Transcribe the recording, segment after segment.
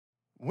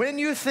When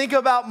you think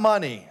about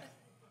money,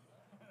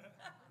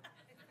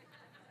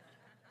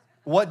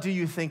 what do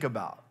you think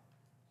about?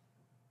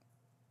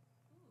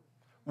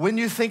 When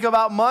you think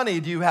about money,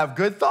 do you have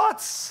good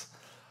thoughts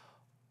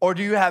or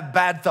do you have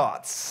bad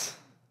thoughts?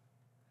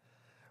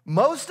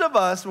 Most of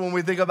us, when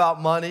we think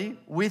about money,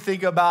 we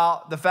think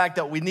about the fact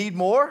that we need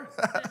more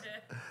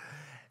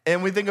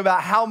and we think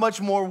about how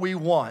much more we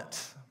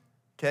want.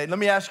 Okay, let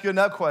me ask you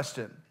another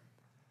question.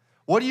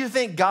 What do you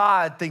think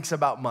God thinks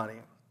about money?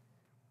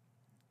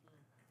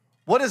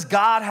 What does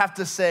God have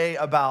to say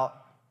about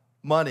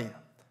money?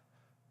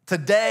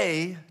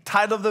 Today,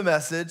 title of the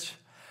message,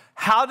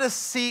 How to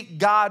Seek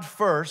God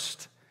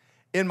First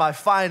in My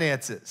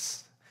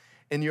Finances.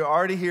 And you're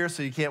already here,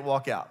 so you can't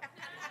walk out.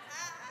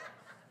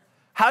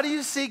 How do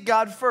you seek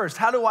God first?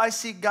 How do I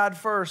seek God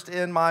first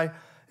in my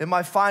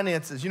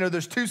finances? You know,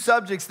 there's two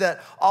subjects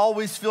that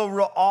always feel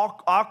real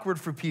awkward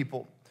for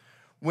people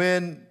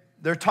when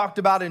they're talked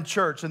about in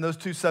church, and those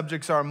two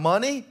subjects are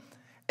money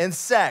and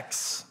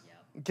sex.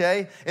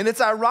 Okay? And it's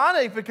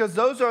ironic because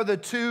those are the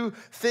two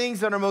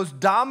things that are most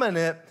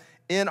dominant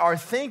in our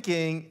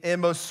thinking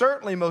and most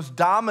certainly most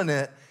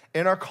dominant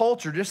in our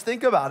culture. Just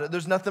think about it.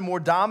 There's nothing more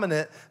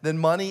dominant than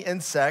money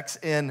and sex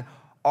in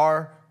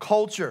our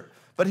culture.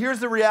 But here's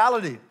the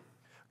reality.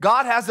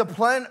 God has a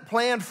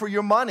plan for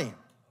your money.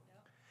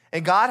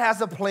 And God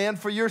has a plan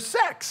for your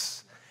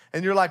sex.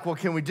 And you're like, well,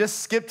 can we just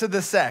skip to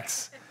the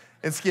sex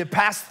and skip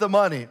past the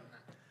money?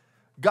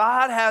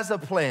 God has a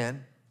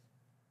plan.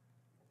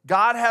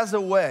 God has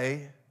a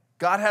way,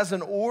 God has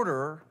an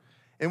order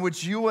in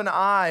which you and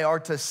I are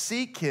to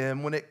seek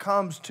him when it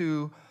comes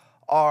to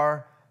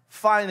our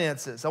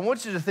finances. I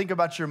want you to think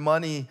about your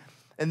money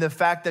and the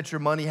fact that your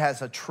money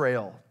has a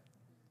trail.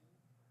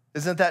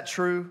 Isn't that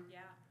true? Yeah.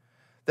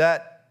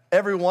 That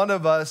every one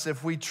of us,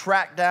 if we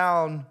track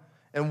down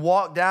and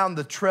walk down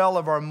the trail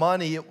of our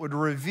money, it would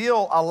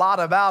reveal a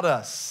lot about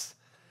us.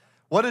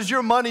 What does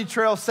your money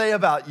trail say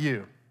about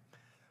you?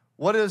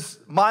 What does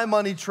my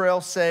money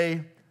trail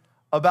say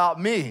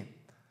about me?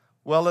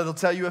 Well, it'll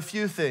tell you a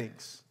few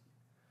things.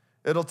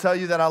 It'll tell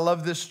you that I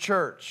love this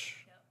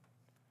church.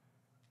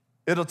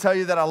 It'll tell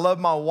you that I love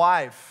my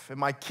wife and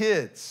my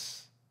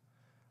kids.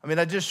 I mean,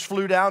 I just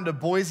flew down to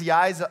Boise,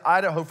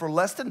 Idaho for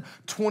less than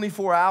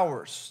 24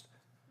 hours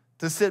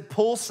to sit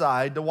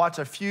poolside to watch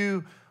a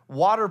few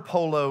water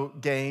polo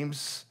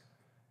games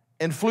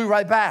and flew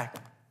right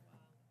back.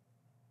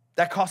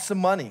 That cost some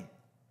money.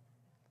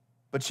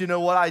 But you know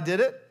what? I did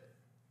it.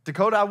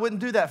 Dakota, I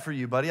wouldn't do that for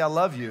you, buddy. I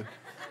love you.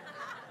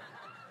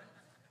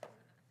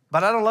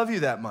 But I don't love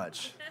you that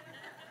much.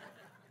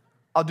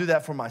 I'll do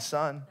that for my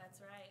son. That's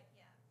right.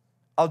 Yeah.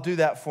 I'll do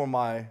that for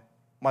my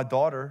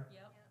daughter.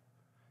 Yep.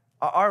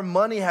 Our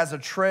money has a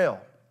trail.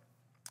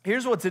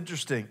 Here's what's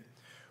interesting.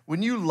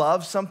 When you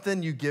love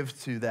something, you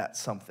give to that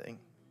something.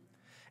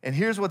 And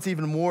here's what's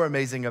even more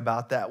amazing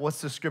about that. What's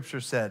the scripture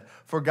said?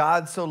 For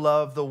God so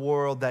loved the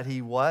world that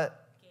he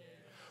what? Gave.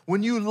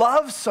 When you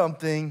love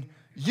something,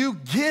 you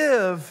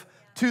give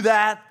to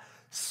that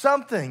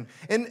something.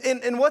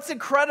 And what's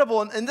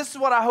incredible, and this is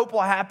what I hope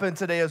will happen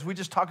today as we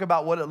just talk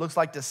about what it looks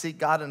like to seek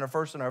God in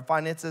our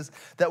finances,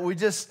 that we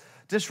just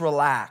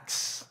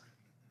relax.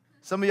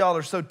 Some of y'all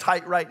are so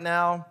tight right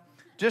now.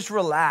 Just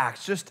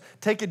relax. Just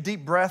take a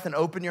deep breath and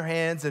open your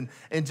hands and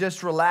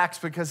just relax,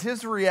 because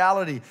here's the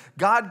reality.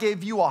 God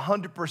gave you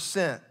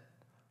 100%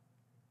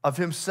 of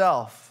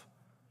himself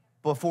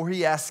before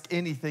he asked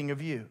anything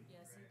of you.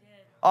 Yes, he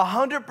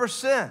did.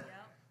 100%. Yep.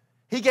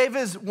 He gave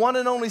his one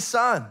and only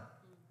son.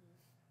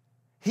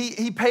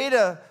 He paid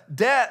a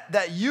debt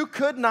that you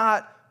could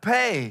not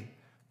pay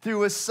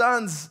through his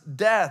son's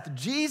death.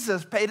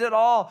 Jesus paid it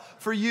all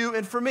for you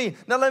and for me.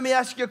 Now let me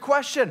ask you a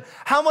question.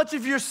 How much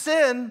of your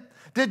sin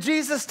did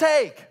Jesus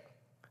take?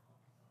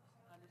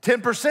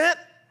 10%? Right.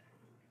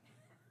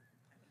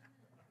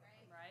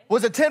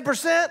 Was it 10%?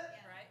 Right. No.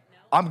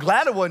 I'm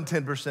glad it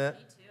wasn't 10%.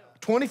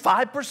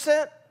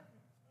 25%?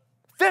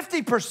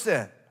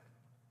 50%?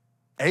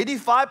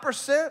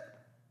 85%?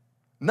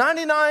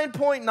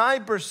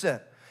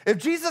 99.9%? If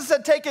Jesus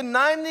had taken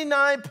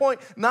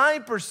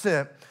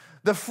 99.9%,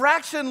 the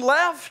fraction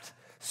left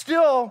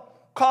still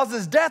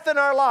causes death in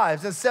our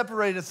lives and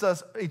separates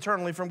us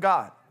eternally from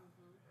God.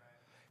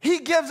 He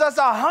gives us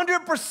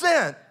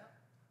 100%.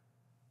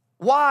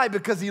 Why?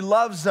 Because he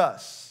loves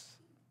us.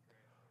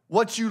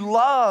 What you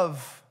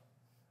love,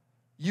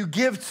 you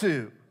give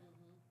to.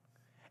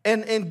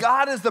 And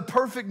God is the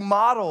perfect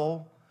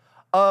model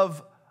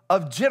of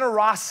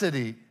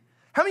generosity.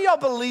 How many of y'all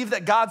believe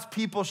that God's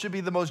people should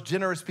be the most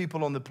generous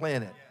people on the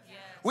planet? Yes.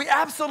 We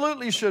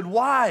absolutely should.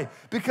 Why?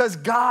 Because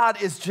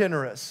God is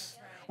generous.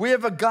 Right. We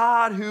have a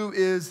God who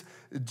is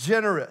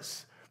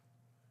generous.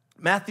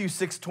 Matthew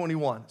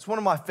 6:21. It's one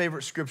of my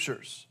favorite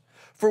scriptures.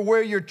 For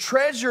where your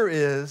treasure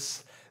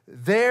is,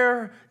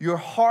 there your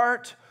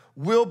heart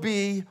will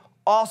be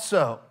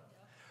also.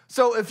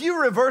 So if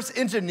you reverse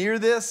engineer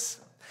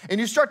this and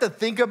you start to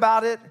think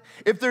about it,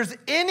 if there's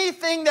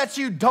anything that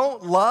you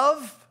don't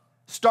love,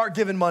 start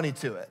giving money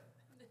to it.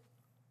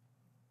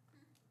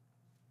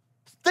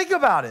 Think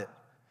about it.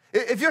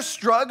 If you're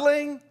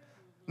struggling,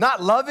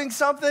 not loving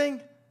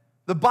something,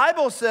 the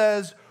Bible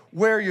says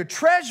where your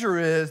treasure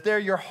is, there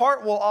your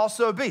heart will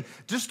also be.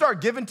 Just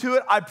start giving to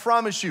it. I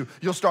promise you,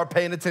 you'll start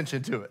paying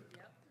attention to it.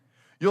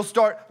 You'll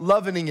start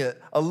loving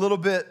it a little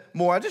bit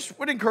more. I just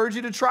would encourage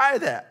you to try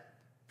that.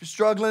 If you're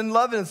struggling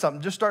loving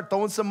something, just start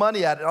throwing some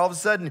money at it. All of a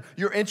sudden,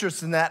 your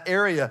interest in that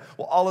area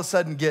will all of a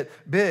sudden get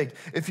big.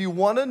 If you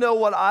want to know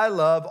what I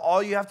love,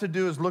 all you have to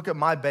do is look at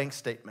my bank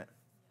statement.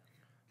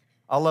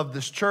 I love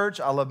this church,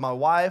 I love my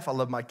wife, I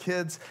love my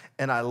kids,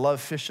 and I love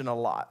fishing a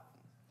lot.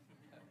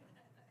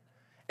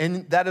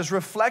 And that is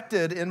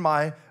reflected in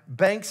my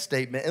bank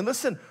statement. And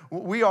listen,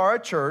 we are a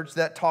church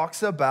that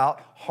talks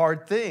about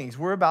hard things.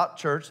 We're about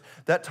church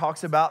that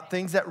talks about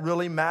things that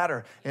really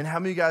matter. And how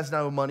many of you guys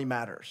know money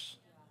matters?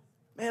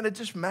 Man, it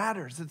just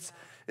matters.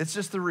 It's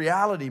just the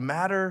reality.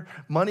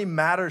 Money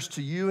matters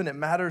to you and it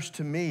matters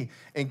to me.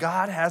 And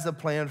God has a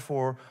plan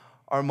for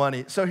our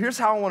money. So here's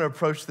how I want to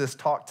approach this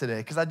talk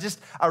today, because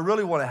I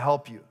really want to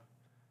help you.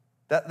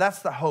 That's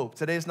the hope.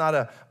 Today's not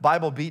a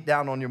Bible beat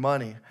down on your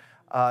money.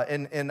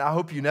 And I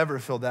hope you never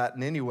feel that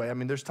in any way. I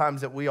mean, there's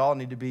times that we all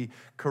need to be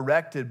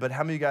corrected, but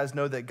how many of you guys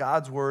know that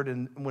God's word,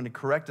 and when it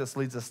corrects us,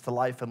 leads us to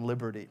life and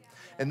liberty?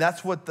 And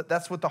that's what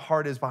the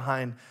heart is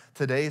behind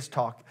today's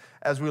talk,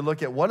 as we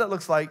look at what it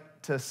looks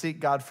like to seek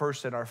God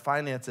first in our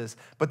finances,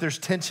 but there's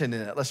tension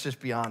in it. Let's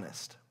just be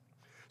honest.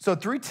 So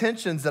 3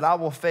 tensions that I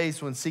will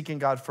face when seeking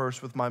God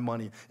first with my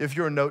money. If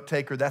you're a note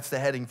taker, that's the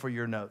heading for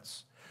your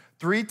notes.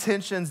 3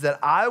 tensions that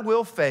I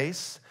will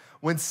face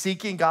when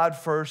seeking God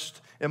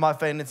first in my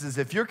finances.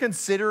 If you're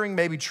considering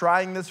maybe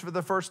trying this for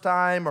the first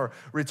time or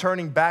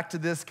returning back to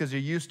this because you're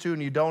used to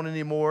and you don't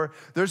anymore,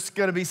 there's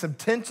going to be some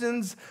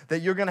tensions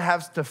that you're going to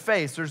have to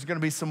face. There's going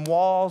to be some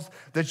walls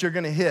that you're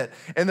going to hit.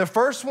 And the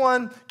first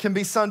one can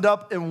be summed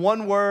up in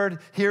one word.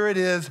 Here it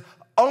is: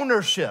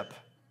 ownership.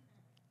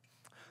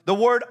 The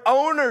word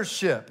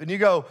ownership. And you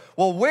go,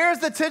 well, where's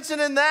the tension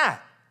in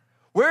that?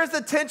 Where's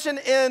the tension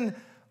in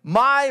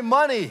my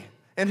money?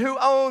 And who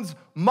owns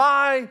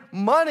my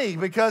money?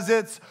 Because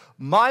it's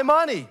my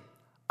money.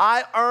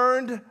 I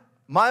earned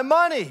my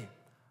money.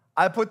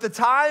 I put the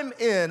time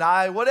in.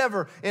 I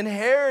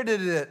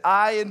inherited it.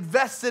 I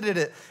invested in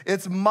it.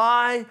 It's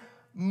my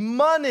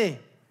money.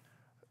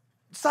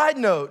 Side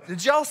note,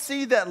 did y'all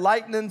see that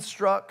lightning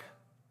struck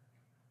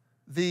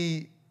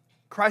the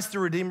Christ the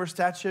Redeemer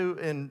statue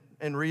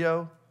in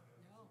Rio?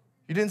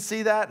 You didn't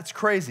see that? It's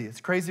crazy. It's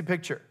a crazy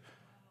picture.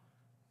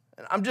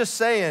 And I'm just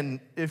saying,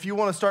 if you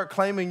want to start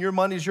claiming your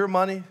money's your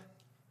money,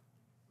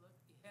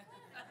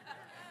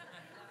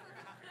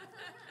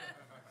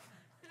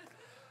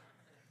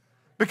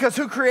 because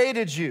who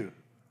created you?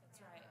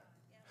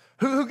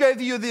 That's right. Who gave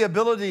you the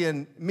ability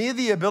and me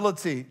the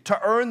ability to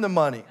earn the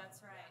money? That's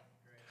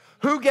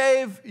right. Who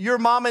gave your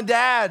mom and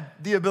dad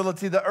the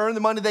ability to earn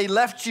the money they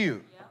left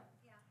you? Yep.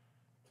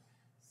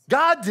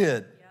 God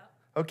did. Yep.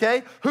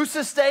 Okay? Who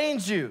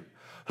sustains you?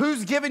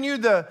 Who's given you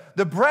the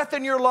breath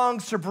in your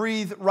lungs to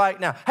breathe right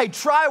now? Hey,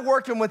 try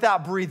working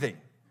without breathing.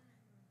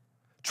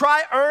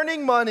 Try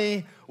earning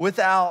money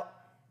without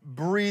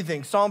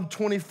breathing. Psalm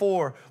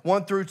 24,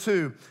 1 through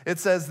 2, it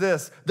says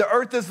this: the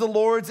earth is the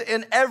Lord's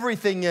and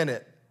everything in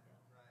it.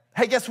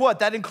 Hey, guess what?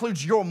 That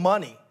includes your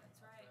money.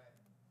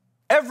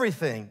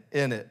 Everything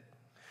in it.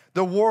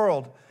 The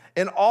world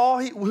and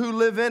all who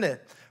live in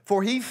it.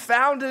 For he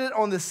founded it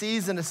on the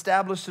seas and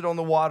established it on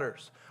the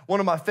waters. One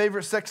of my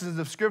favorite sections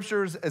of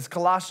scriptures is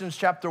Colossians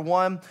chapter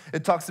 1.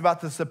 It talks about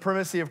the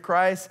supremacy of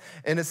Christ,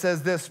 and it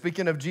says this,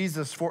 speaking of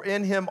Jesus: for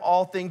in him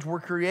all things were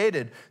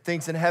created,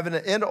 things in heaven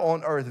and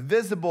on earth,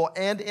 visible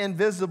and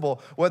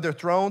invisible, whether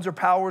thrones or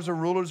powers or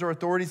rulers or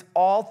authorities,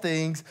 all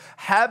things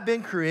have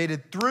been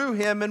created through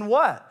him and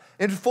what?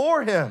 And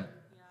for him.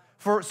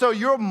 So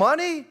your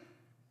money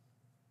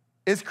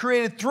is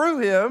created through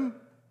him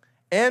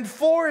and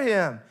for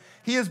him.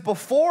 He is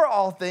before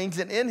all things,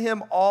 and in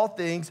him all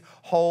things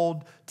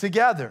hold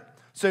together.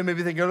 So you may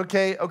be thinking,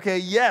 okay,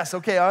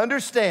 I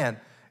understand.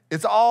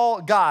 It's all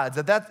God's.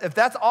 If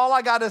that's all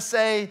I got to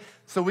say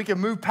so we can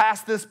move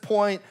past this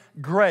point,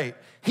 great.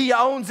 He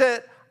owns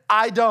it,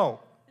 I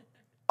don't.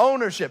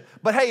 Ownership.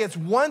 But hey, it's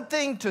one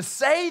thing to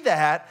say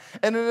that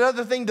and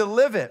another thing to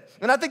live it.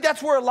 And I think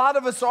that's where a lot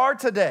of us are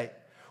today.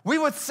 We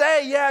would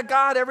say, yeah,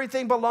 God,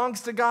 everything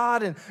belongs to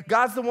God, and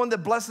God's the one that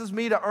blesses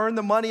me to earn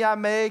the money I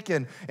make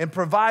and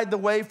provide the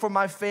way for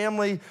my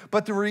family.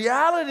 But the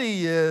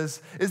reality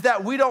is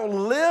that we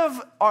don't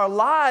live our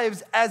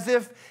lives as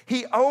if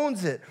he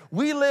owns it.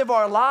 We live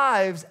our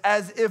lives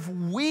as if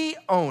we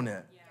own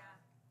it.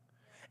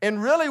 Yeah.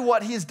 And really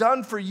what he's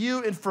done for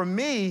you and for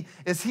me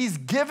is he's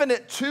given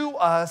it to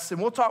us,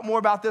 and we'll talk more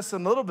about this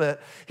in a little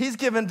bit. He's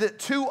given it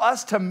to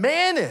us to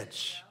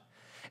manage.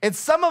 And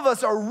some of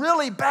us are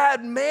really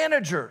bad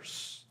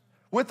managers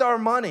with our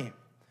money.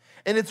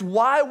 And it's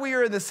why we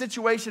are in the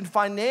situation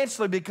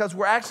financially, because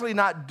we're actually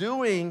not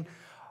doing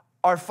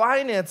our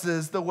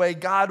finances the way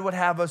God would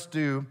have us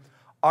do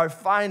our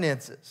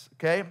finances,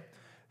 okay?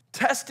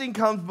 Testing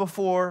comes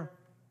before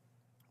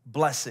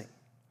blessing.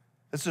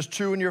 This is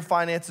true in your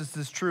finances.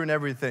 This is true in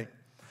everything.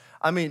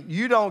 I mean,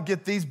 you don't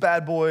get these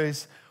bad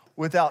boys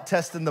without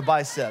testing the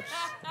biceps,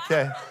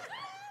 okay?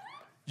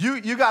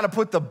 You got to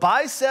put the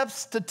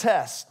biceps to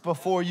test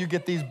before you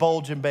get these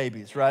bulging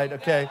babies, right?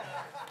 Okay,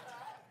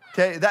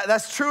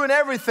 that's true in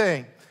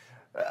everything.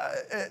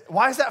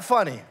 Why is that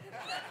funny?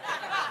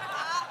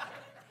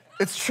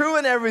 It's true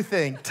in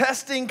everything.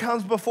 Testing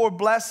comes before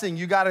blessing.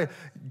 You got to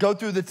go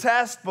through the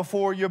test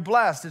before you're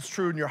blessed. It's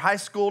true in your high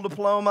school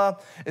diploma.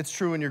 It's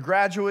true in your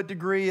graduate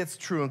degree. It's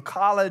true in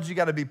college. You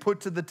got to be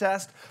put to the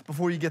test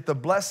before you get the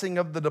blessing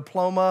of the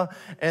diploma.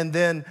 And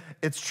then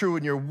it's true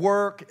in your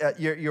work.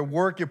 Your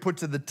work, you're put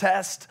to the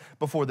test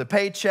before the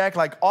paycheck.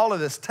 Like all of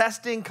this,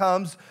 testing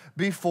comes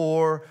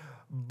before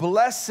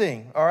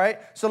blessing, all right?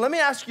 So let me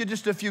ask you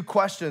just a few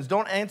questions.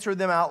 Don't answer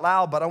them out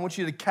loud, but I want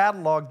you to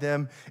catalog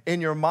them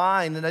in your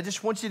mind, and I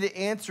just want you to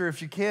answer,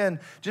 if you can,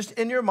 just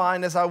in your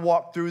mind as I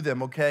walk through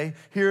them, okay?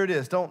 Here it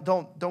is.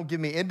 Don't give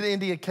me any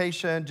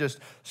indication, just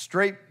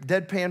straight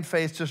deadpan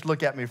face. Just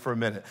look at me for a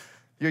minute.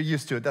 You're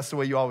used to it. That's the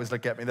way you always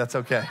look at me. That's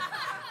okay.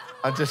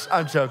 I'm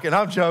joking.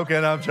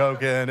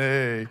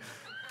 Hey,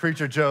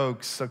 preacher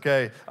jokes,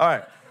 okay? All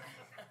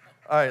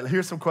right,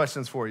 here's some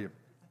questions for you.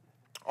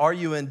 Are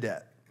you in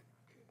debt?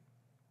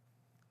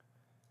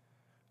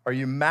 Are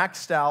you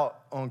maxed out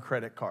on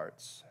credit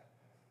cards?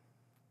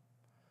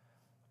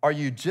 Are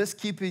you just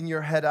keeping your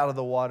head out of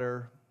the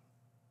water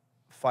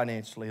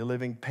financially,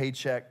 living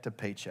paycheck to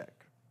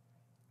paycheck?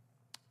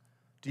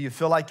 Do you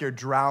feel like you're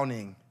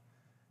drowning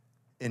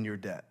in your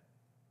debt?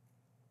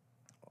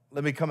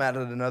 Let me come at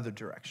it another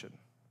direction.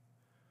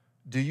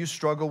 Do you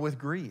struggle with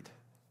greed?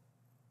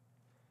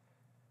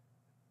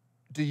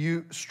 Do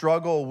you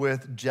struggle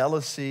with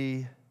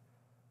jealousy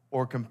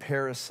or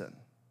comparison?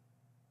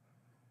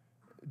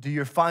 Do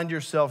you find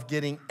yourself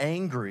getting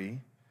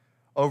angry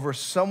over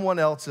someone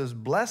else's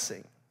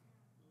blessing?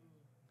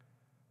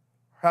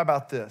 How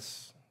about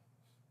this?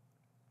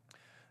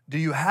 Do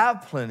you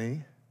have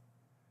plenty,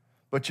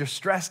 but you're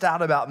stressed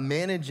out about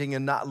managing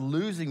and not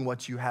losing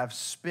what you have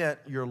spent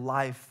your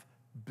life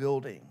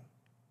building?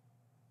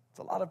 It's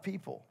a lot of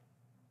people.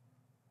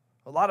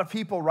 A lot of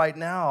people right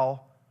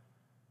now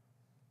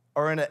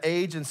are in an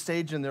age and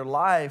stage in their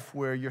life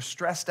where you're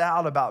stressed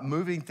out about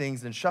moving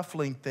things and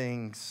shuffling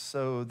things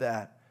so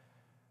that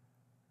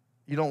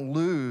you don't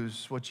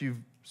lose what you've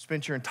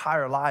spent your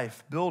entire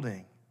life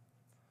building.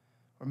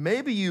 Or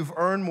maybe you've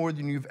earned more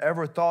than you've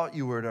ever thought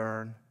you would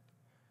earn,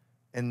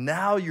 and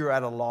now you're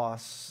at a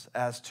loss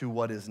as to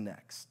what is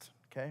next,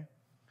 okay?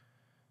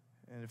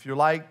 And if you're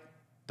like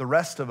the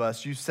rest of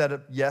us, you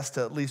said yes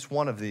to at least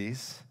one of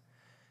these,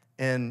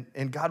 and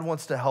God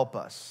wants to help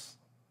us,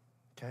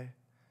 okay?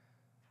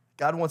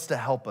 God wants to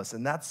help us,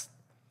 and that's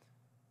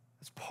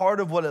part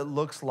of what it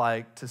looks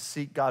like to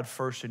seek God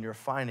first in your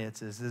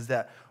finances, is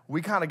that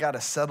we kind of got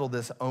to settle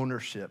this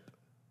ownership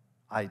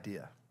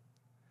idea.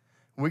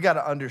 We got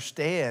to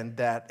understand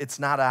that it's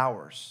not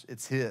ours,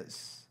 it's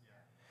His.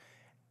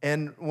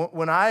 And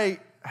when I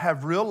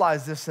have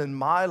realized this in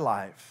my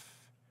life,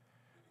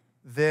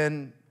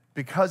 then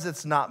because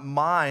it's not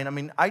mine, I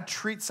mean, I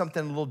treat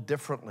something a little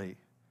differently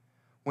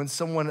when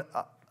someone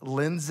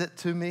lends it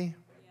to me.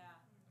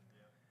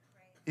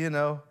 You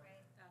know,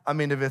 I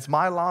mean, if it's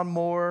my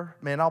lawnmower,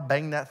 man, I'll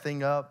bang that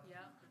thing up.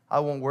 I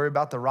won't worry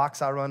about the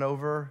rocks I run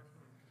over.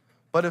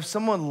 But if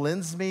someone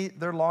lends me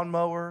their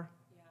lawnmower,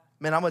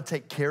 man, I'm gonna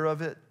take care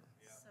of it.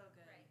 So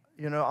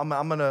good. You know, I'm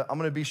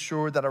gonna be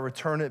sure that I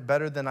return it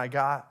better than I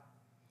got.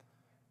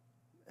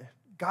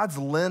 God's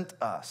lent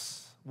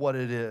us what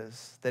it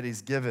is that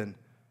He's given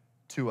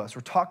to us.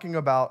 We're talking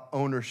about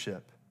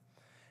ownership.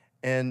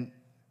 And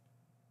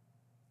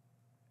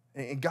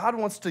God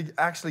wants to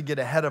actually get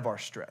ahead of our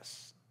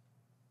stress.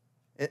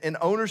 And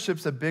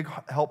ownership's a big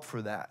help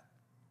for that,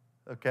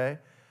 okay?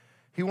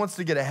 He wants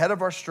to get ahead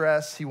of our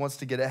stress. He wants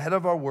to get ahead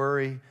of our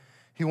worry.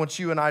 He wants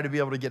you and I to be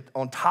able to get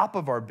on top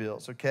of our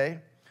bills, okay?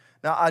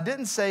 Now, I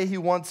didn't say He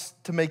wants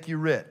to make you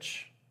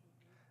rich.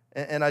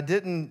 And I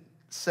didn't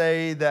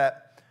say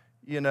that,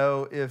 you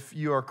know, if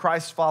you are a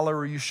Christ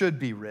follower, you should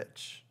be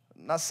rich.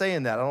 I'm not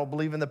saying that. I don't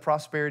believe in the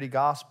prosperity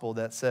gospel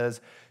that says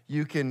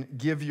you can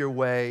give your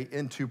way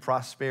into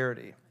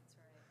prosperity.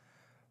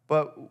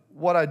 But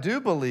what I do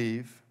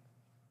believe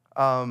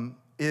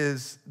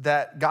is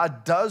that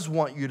God does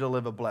want you to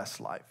live a blessed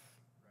life,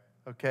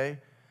 okay?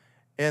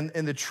 And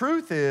the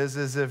truth is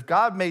if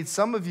God made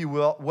some of you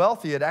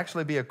wealthy, it'd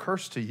actually be a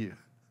curse to you,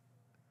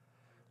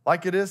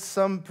 like it is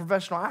some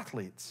professional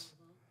athletes,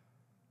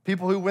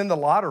 people who win the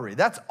lottery.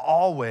 That's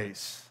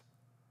always,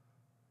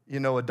 you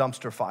know, a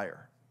dumpster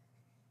fire,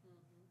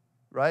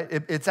 right?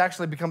 It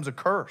actually becomes a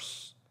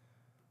curse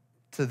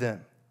to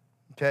them,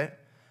 okay?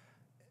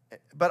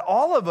 But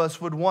all of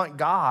us would want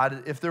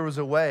God, if there was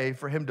a way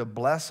for Him to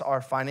bless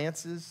our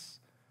finances,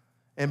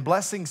 and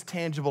blessings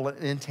tangible and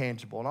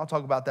intangible. And I'll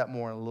talk about that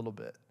more in a little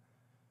bit.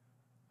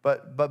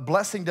 But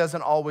blessing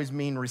doesn't always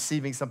mean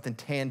receiving something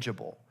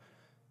tangible.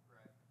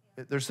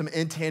 There's some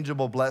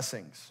intangible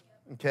blessings,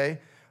 okay?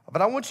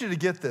 But I want you to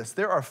get this.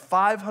 There are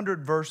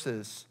 500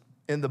 verses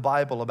in the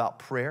Bible about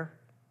prayer.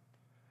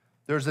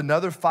 There's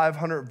another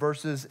 500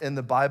 verses in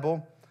the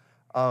Bible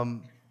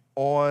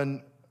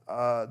on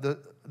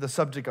the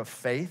subject of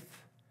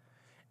faith.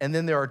 And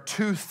then there are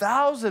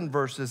 2,000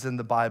 verses in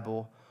the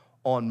Bible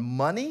on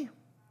money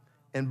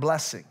and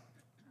blessing,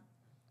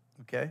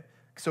 okay?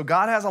 So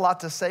God has a lot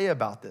to say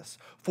about this,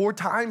 4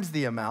 times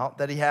the amount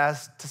that he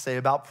has to say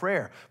about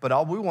prayer. But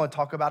all we want to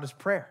talk about is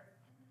prayer.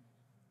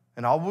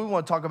 And all we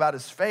want to talk about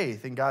is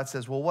faith. And God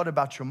says, well, what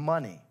about your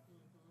money?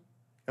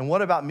 And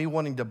what about me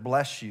wanting to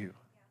bless you?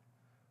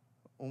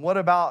 What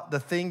about the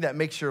thing that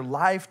makes your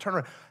life turn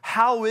around?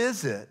 How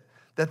is it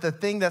that the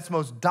thing that's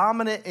most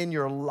dominant in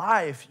your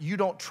life, you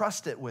don't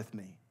trust it with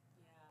me?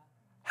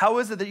 How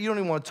is it that you don't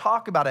even want to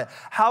talk about it?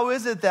 How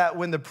is it that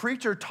when the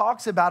preacher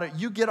talks about it,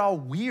 you get all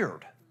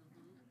weird?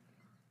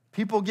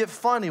 People get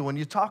funny when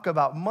you talk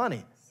about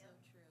money,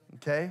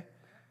 okay?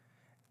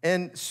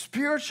 And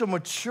spiritual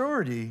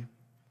maturity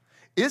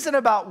isn't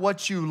about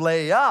what you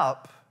lay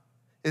up.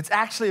 It's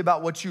actually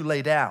about what you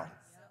lay down.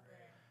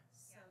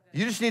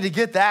 You just need to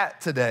get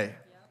that today,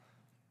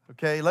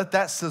 okay? Let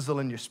that sizzle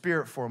in your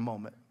spirit for a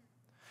moment.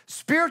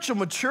 Spiritual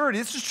maturity,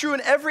 this is true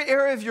in every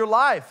area of your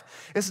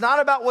life. It's not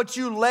about what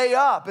you lay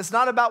up. It's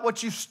not about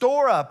what you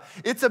store up.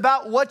 It's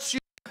about what you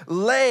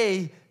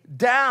lay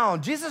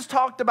down. Jesus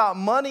talked about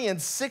money in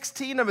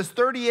 16 of his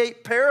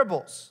 38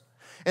 parables.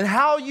 And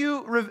how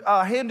you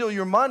handle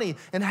your money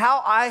and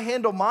how I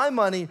handle my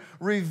money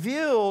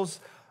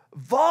reveals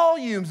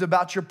volumes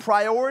about your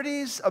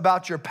priorities,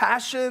 about your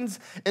passions,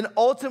 and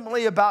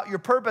ultimately about your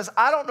purpose.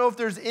 I don't know if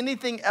there's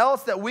anything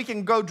else that we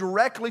can go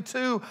directly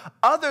to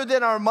other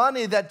than our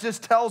money that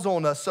just tells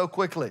on us so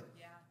quickly.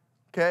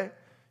 Okay?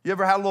 You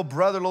ever had a little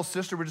brother, little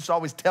sister who just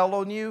always tell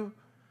on you?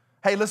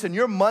 Hey, listen,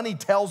 your money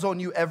tells on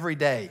you every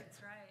day.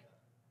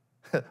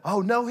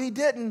 Oh, no, he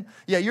didn't.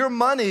 Yeah, your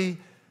money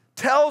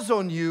tells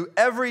on you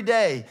every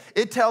day.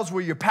 It tells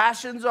where your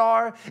passions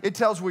are. It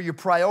tells where your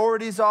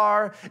priorities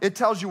are. It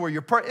tells you where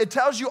it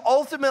tells you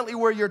ultimately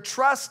where your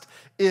trust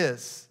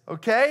is,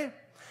 okay?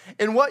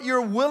 And what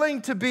you're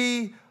willing to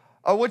be,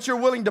 or what you're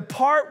willing to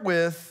part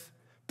with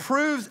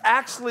proves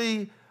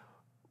actually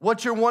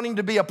what you're wanting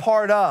to be a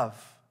part of.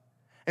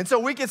 And so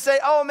we could say,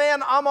 oh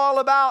man, I'm all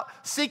about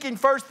seeking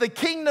first the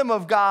kingdom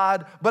of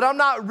God, but I'm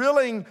not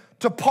willing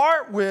to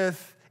part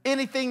with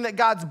anything that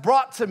God's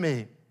brought to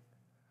me.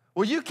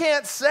 Well, you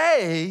can't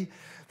say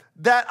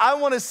that I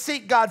want to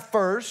seek God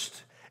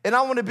first and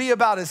I want to be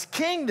about his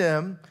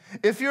kingdom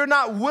if you're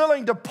not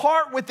willing to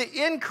part with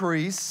the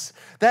increase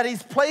that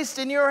he's placed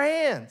in your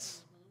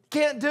hands.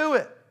 Can't do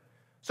it.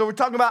 So we're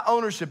talking about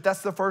ownership.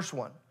 That's the first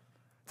one.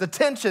 It's a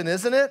tension,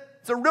 isn't it?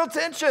 It's a real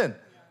tension.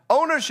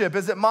 Ownership,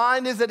 is it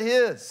mine? Is it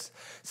his?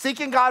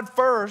 Seeking God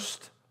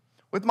first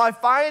with my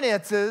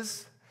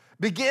finances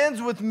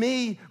begins with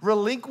me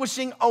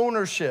relinquishing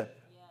ownership.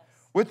 Yes.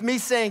 With me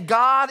saying,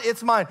 God,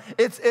 it's mine.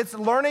 It's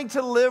learning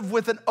to live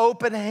with an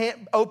open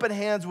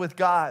hands with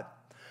God.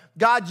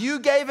 God, you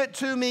gave it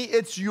to me,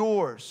 it's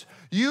yours.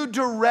 You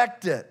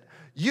direct it.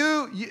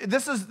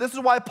 This is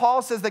why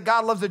Paul says that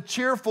God loves a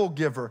cheerful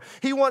giver.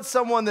 He wants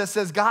someone that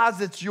says,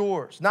 God, it's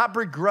yours. Not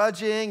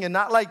begrudging and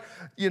not like,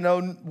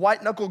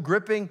 white knuckle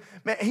gripping.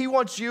 Man, he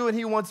wants you and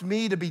he wants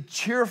me to be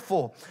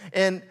cheerful.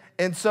 And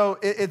so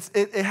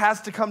it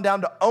has to come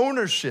down to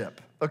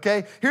ownership,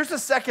 okay? Here's the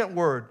second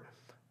word,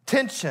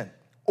 tension,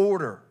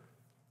 order,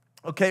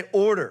 okay,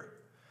 order.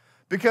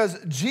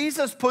 Because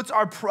Jesus puts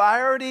our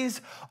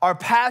priorities, our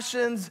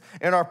passions,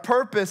 and our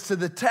purpose to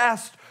the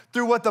test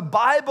through what the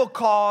Bible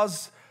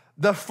calls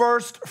the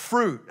first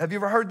fruit. Have you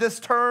ever heard this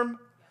term?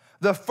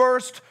 The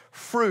first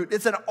fruit.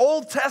 It's an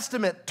Old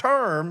Testament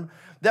term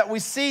that we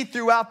see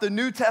throughout the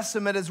New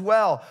Testament as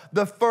well.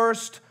 The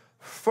first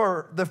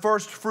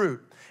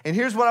fruit. And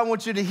here's what I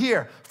want you to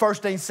hear.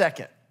 First ain't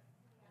second.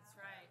 That's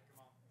right.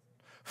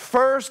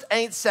 First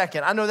ain't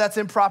second. I know that's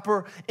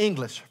improper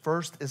English.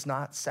 First is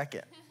not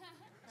second.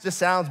 It just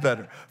sounds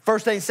better.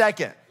 First ain't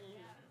second.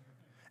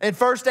 And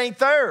first ain't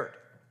third.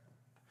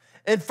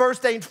 And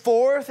first ain't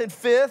fourth and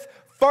fifth.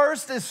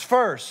 First is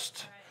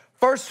first.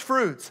 First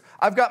fruits.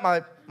 I've got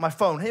my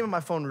phone. Hand me my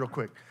phone real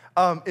quick.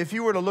 If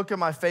you were to look at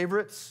my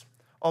favorites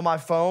on my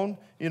phone,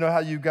 you know how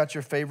you got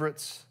your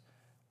favorites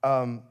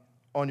on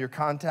your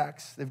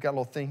contacts? They've got a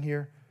little thing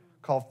here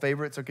called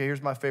favorites. Okay,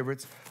 here's my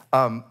favorites.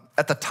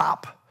 At the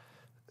top,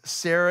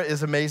 Sarah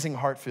is amazing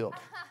Hartfield.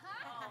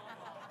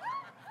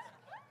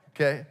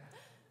 Okay,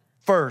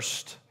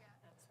 first.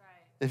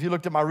 If you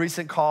looked at my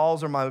recent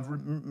calls or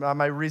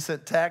my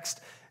recent text,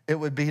 it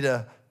would be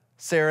to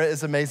Sarah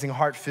is amazing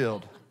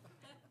Hartfield.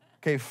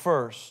 Okay,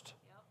 first.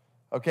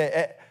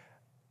 Okay,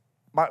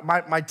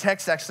 my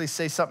texts actually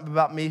say something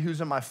about me.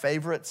 Who's in my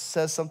favorites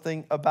says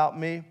something about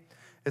me.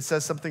 It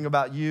says something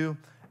about you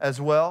as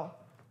well.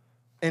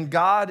 And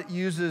God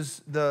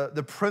uses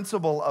the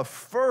principle of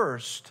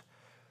first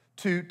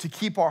to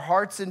keep our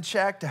hearts in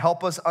check, to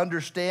help us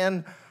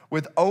understand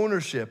with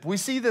ownership. We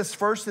see this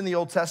first in the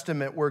Old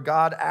Testament where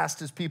God asked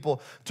his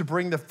people to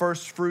bring the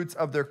first fruits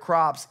of their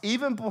crops,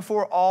 even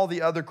before all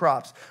the other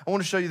crops. I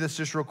want to show you this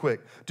just real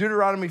quick.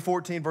 Deuteronomy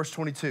 14, verse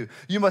 22.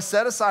 You must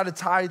set aside a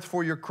tithe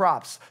for your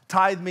crops.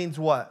 Tithe means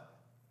what?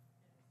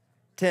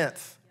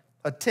 Tenth.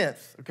 A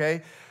tenth,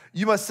 okay?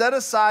 You must set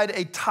aside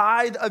a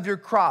tithe of your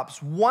crops,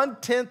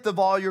 1/10 of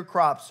all your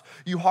crops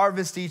you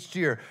harvest each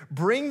year.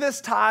 Bring this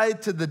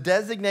tithe to the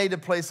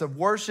designated place of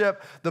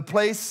worship, the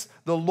place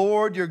the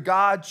Lord your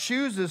God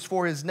chooses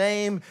for his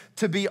name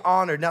to be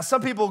honored. Now,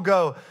 some people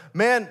go,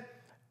 man,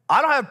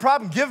 I don't have a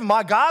problem giving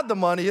my God the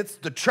money. It's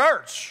the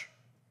church.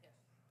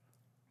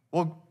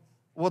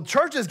 Well,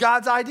 church is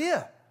God's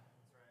idea,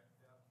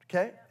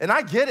 okay? And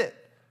I get it.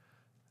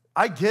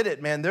 I get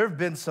it, man. There have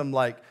been some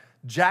like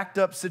jacked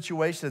up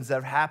situations that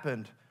have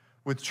happened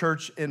with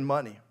church and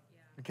money,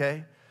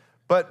 okay?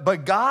 But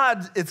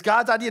God, it's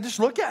God's idea. Just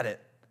look at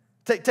it.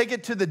 Take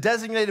it to the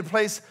designated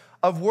place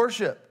of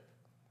worship.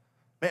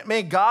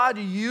 Man, God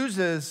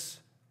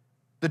uses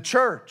the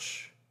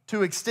church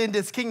to extend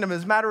his kingdom.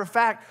 As a matter of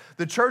fact,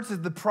 the church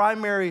is the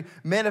primary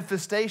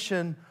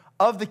manifestation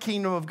of the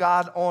kingdom of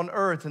God on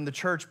earth, and the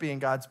church being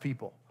God's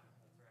people,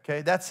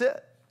 okay? That's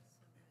it.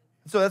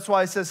 So that's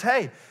why it says,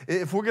 hey,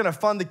 if we're gonna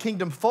fund the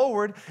kingdom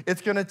forward,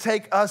 it's gonna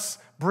take us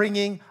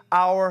bringing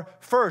our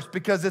first,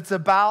 because it's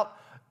about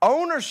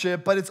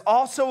ownership, but it's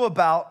also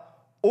about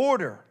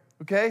order,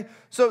 okay?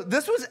 So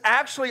this was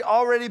actually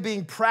already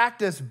being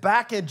practiced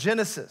back in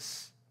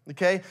Genesis,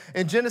 okay?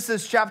 In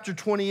Genesis chapter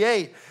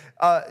 28,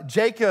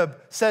 Jacob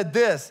said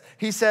this.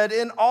 He said,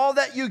 in all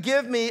that you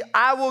give me,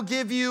 I will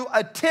give you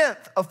a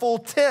tenth, a full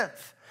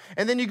tenth.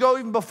 And then you go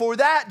even before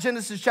that,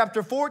 Genesis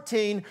chapter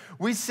 14,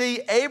 we see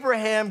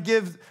Abraham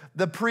give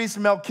the priest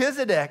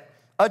Melchizedek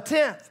a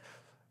tenth.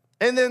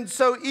 And then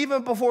so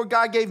even before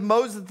God gave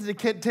Moses the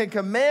 10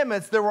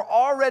 Commandments, there were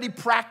already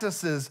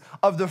practices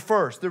of the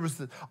first. There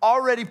was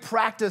already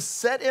practice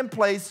set in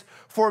place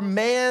for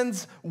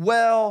man's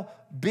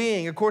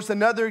well-being. Of course,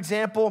 another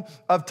example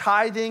of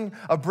tithing,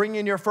 of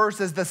bringing your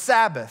first, is the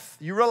Sabbath.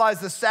 You realize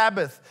the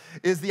Sabbath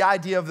is the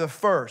idea of the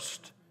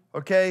first.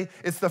 Okay,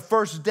 it's the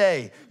first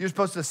day. You're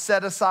supposed to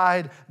set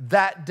aside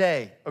that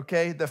day,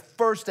 okay? The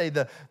first day,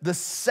 the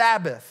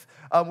Sabbath.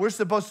 We're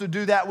supposed to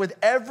do that with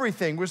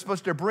everything. We're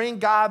supposed to bring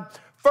God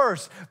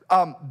first.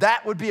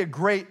 That would be a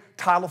great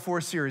title for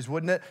a series,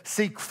 wouldn't it?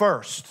 Seek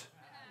first.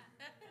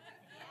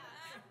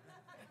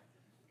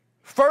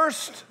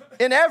 First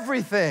in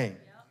everything.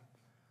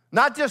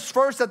 Not just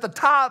first at the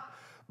top,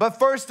 but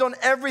first on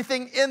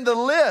everything in the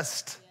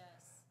list.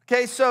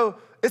 Okay, so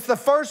it's the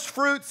first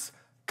fruits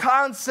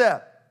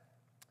concept.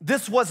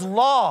 This was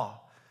law.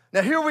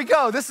 Now here we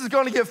go. This is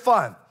going to get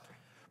fun.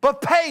 But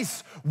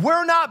Pace,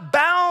 we're not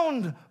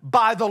bound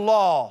by the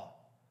law.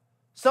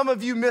 Some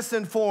of you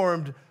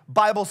misinformed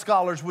Bible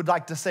scholars would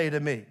like to say to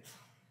me,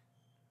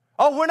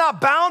 oh, we're not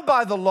bound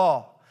by the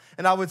law.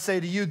 And I would say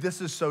to you, this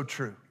is so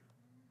true.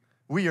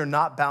 We are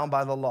not bound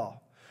by the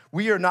law.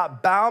 We are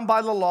not bound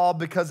by the law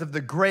because of the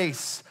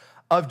grace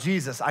of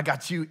Jesus. I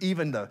got you,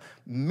 even the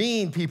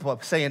mean people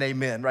saying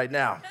amen right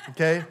now,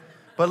 okay?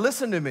 But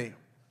listen to me.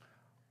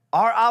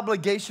 Our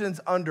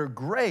obligations under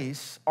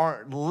grace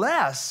aren't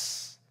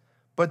less,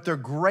 but they're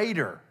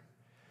greater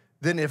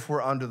than if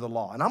we're under the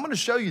law. And I'm gonna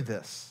show you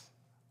this,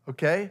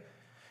 okay?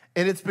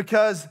 And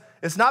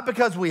it's not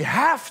because we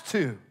have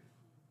to.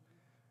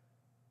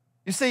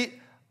 You see,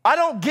 I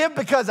don't give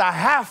because I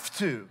have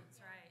to.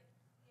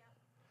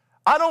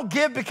 I don't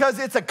give because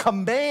it's a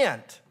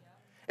command.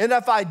 And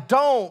if I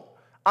don't,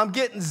 I'm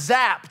getting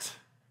zapped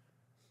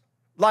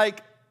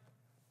like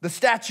the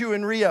statue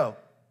in Rio.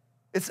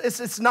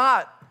 It's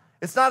not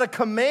a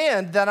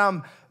command that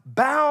I'm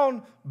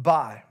bound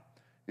by.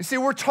 You see,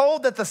 we're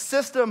told that the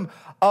system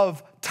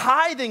of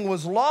tithing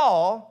was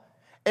law,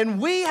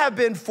 and we have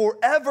been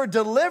forever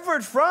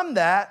delivered from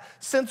that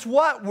since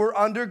what? We're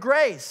under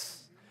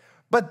grace.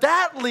 But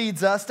that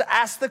leads us to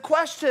ask the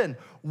question,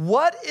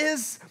 what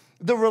is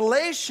the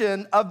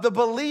relation of the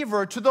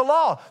believer to the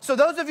law? So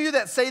those of you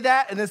that say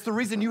that, and it's the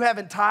reason you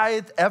haven't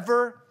tithed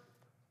ever,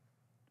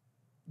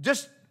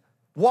 just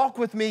walk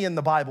with me in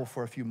the Bible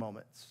for a few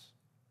moments.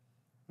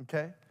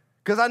 Okay?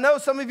 Because I know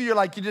some of you are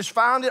like, you just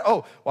found it.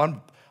 Oh,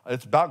 well,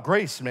 it's about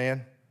grace,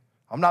 man.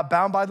 I'm not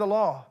bound by the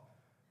law.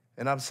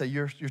 And I would say,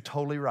 you're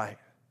totally right.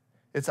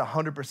 It's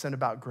 100%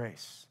 about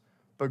grace.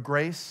 But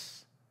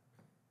grace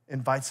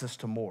invites us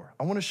to more.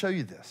 I want to show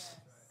you this,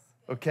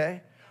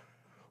 okay?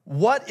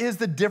 What is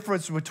the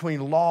difference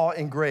between law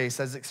and grace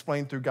as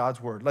explained through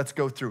God's word? Let's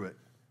go through it.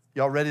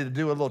 Y'all ready to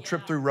do a little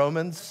trip through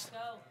Romans?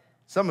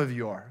 Some of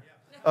you are.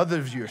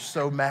 Others of you are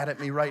so mad at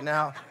me right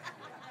now.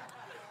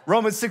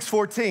 Romans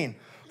 6:14,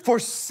 for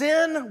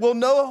sin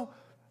will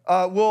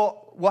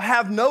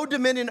have no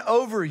dominion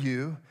over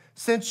you,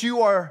 since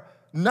you are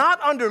not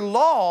under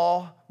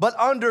law, but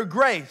under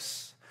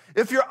grace.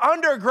 If you're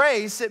under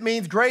grace, it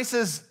means grace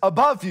is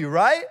above you,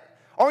 right?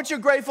 Aren't you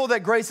grateful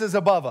that grace is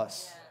above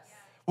us? Yes.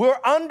 We're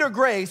under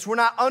grace, we're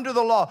not under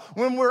the law.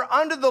 When we're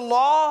under the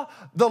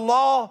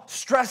law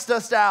stressed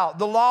us out.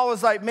 The law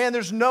was like, man,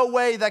 there's no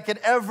way that I could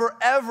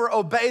ever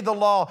obey the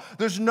law.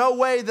 There's no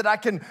way that I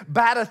can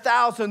bat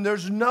 1,000.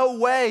 There's no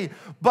way.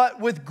 But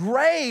with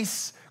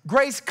grace,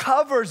 Grace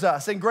covers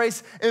us and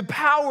grace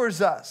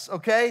empowers us,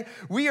 okay?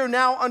 We are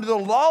now under the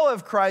law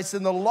of Christ,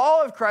 and the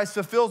law of Christ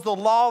fulfills the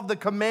law of the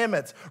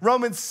commandments.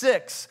 Romans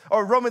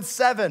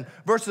 7,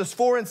 verses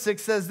 4 and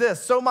 6 says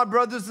this, "So my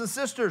brothers and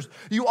sisters,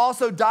 you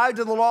also died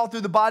to the law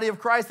through the body of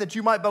Christ, that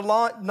you might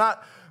belong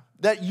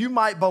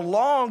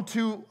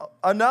to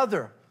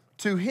another,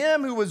 to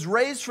him who was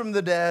raised from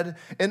the dead,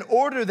 in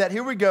order that,"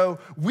 here we go,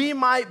 "we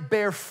might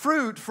bear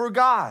fruit for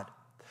God.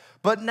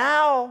 But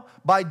now,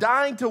 by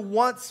dying to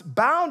once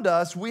bound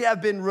us, we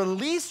have been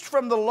released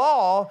from the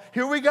law,"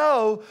 here we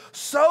go,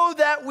 "so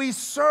that we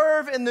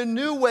serve in the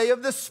new way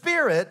of the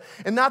Spirit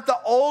and not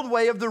the old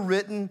way of the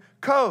written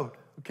code,"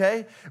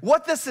 okay?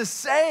 What this is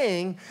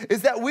saying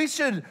is that we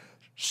should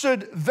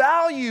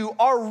value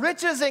our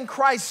riches in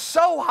Christ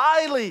so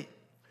highly.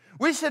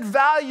 We should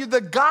value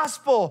the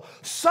gospel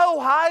so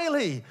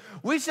highly.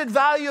 We should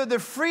value the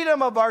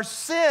freedom of our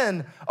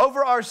sin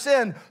over our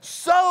sin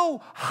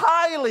so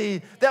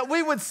highly that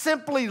we would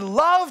simply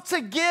love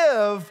to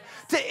give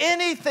to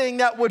anything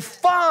that would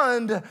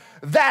fund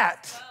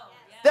that.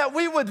 That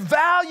we would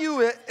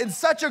value it in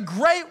such a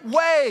great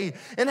way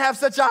and have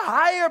such a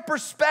higher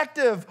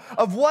perspective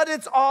of what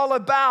it's all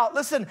about.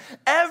 Listen,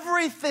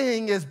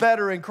 everything is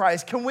better in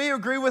Christ. Can we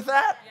agree with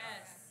that?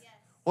 Yes.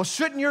 Well,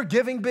 shouldn't your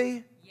giving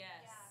be? Yes.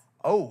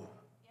 Oh,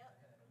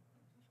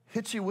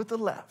 hit you with the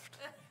left.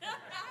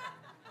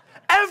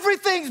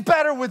 Everything's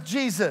better with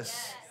Jesus.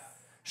 Yes.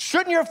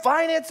 Shouldn't your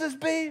finances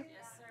be? Yes,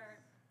 sir.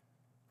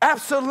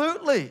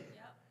 Absolutely. Yep.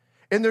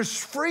 And there's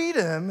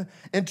freedom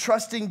in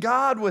trusting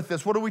God with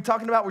this. What are we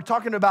talking about? We're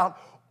talking about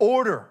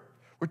order.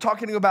 We're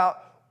talking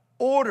about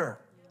order.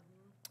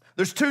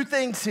 There's two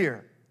things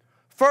here.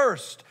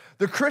 First,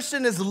 the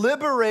Christian is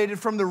liberated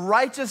from the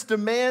righteous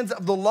demands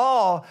of the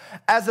law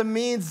as a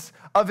means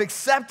of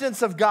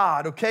acceptance of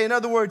God, okay? In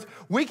other words,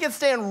 we can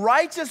stand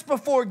righteous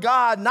before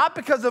God, not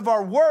because of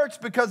our works,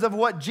 because of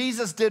what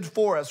Jesus did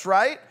for us,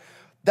 right?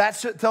 That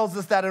tells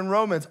us that in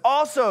Romans.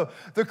 Also,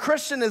 the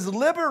Christian is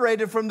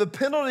liberated from the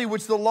penalty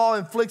which the law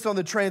inflicts on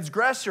the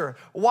transgressor.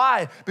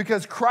 Why?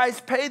 Because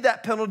Christ paid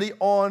that penalty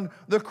on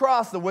the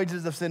cross. The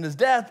wages of sin is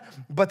death,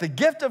 but the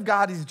gift of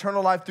God is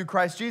eternal life through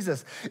Christ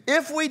Jesus.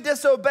 If we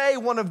disobey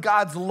one of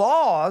God's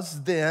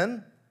laws,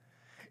 then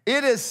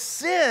it is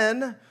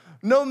sin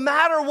no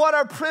matter what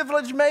our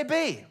privilege may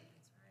be.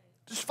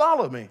 Just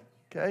follow me,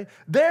 okay?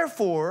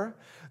 Therefore,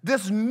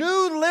 this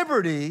new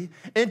liberty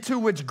into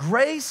which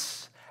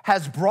grace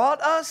has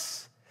brought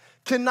us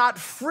cannot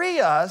free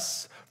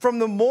us from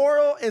the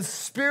moral and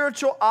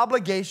spiritual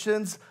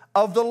obligations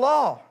of the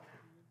law.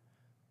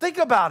 Think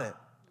about it.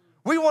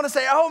 We want to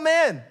say, oh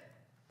man,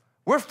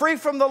 we're free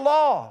from the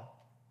law.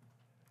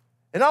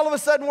 And all of a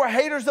sudden we're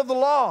haters of the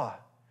law.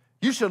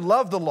 You should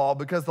love the law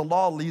because the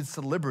law leads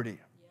to liberty.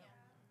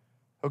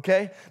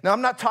 Okay? Now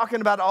I'm not talking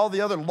about all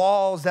the other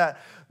laws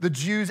that the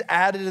Jews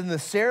added in the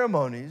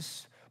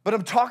ceremonies, but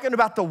I'm talking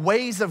about the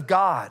ways of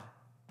God.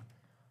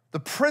 The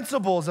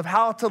principles of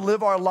how to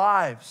live our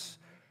lives.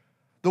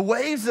 The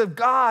ways of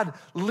God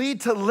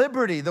lead to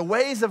liberty. The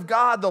ways of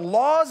God, the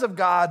laws of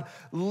God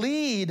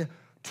lead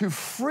to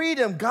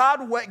freedom.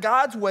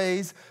 God's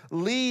ways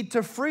lead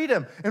to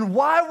freedom. And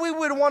why we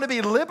would want to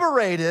be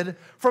liberated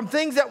from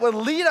things that would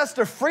lead us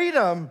to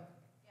freedom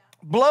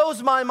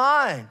blows my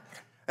mind.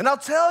 And I'll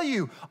tell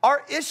you,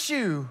 our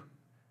issue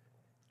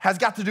has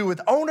got to do with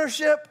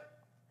ownership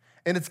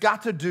and it's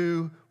got to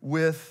do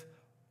with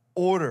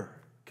order,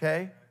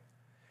 okay?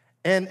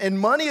 And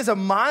money is a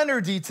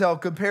minor detail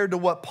compared to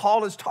what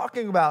Paul is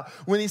talking about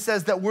when he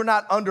says that we're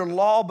not under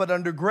law but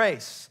under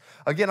grace.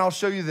 Again, I'll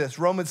show you this,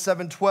 Romans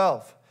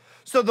 7:12.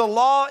 So the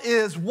law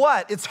is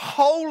what? It's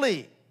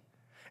holy.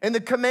 And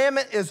the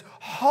commandment is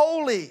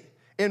holy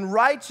and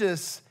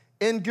righteous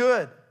and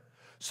good.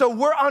 So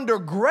we're under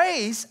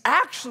grace,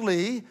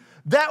 actually,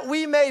 that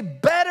we may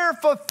better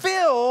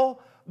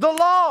fulfill the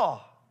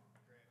law.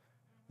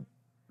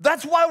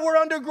 That's why we're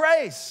under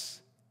grace.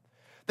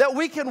 That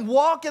we can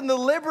walk in the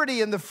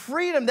liberty and the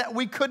freedom that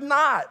we could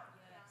not.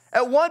 Yes.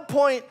 At one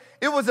point,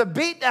 it was a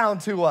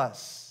beatdown to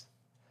us.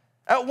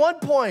 At one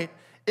point,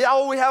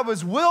 all we had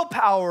was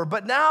willpower,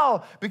 but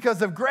now,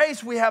 because of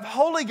grace, we have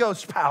Holy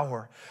Ghost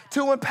power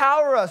to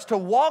empower us to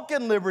walk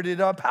in liberty,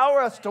 to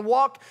empower us to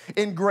walk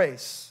in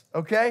grace,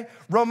 okay?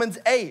 Romans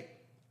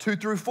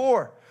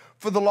 8:2-4.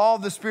 For the law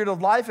of the Spirit of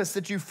life has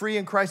set you free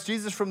in Christ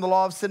Jesus from the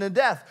law of sin and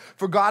death.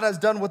 For God has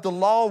done what the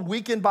law,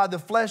 weakened by the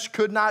flesh,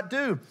 could not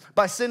do.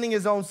 By sending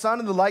his own Son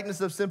in the likeness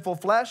of sinful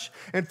flesh,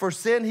 and for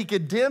sin, he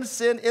condemned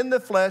sin in the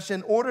flesh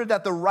in order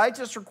that the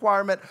righteous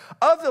requirement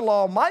of the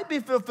law might be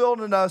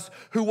fulfilled in us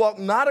who walk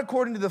not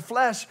according to the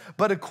flesh,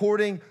 but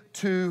according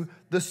to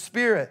the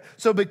Spirit.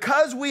 So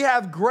because we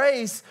have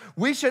grace,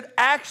 we should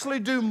actually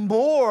do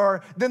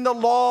more than the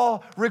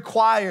law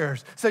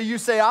requires. So you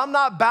say, I'm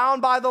not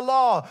bound by the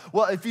law.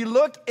 Well, if you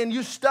look and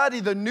you study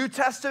the New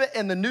Testament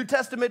and the New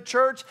Testament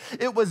church,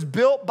 it was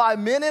built by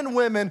men and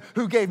women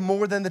who gave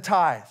more than the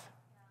tithe.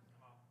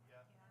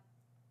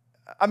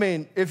 I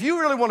mean, if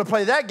you really want to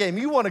play that game,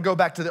 you want to go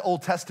back to the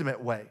Old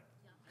Testament way.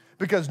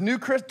 Because New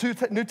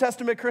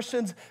Testament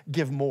Christians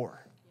give more.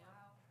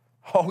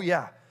 Oh,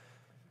 yeah.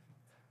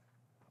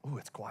 Oh,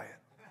 it's quiet.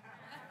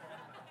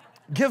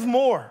 Give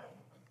more,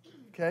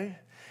 okay?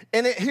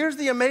 And here's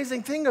the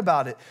amazing thing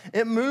about it.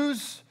 It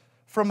moves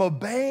from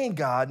obeying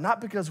God, not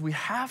because we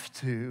have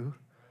to,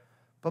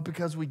 but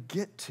because we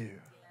get to,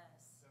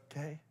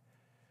 okay?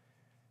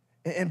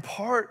 And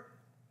part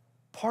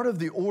of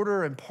the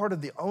order and part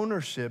of the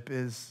ownership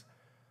is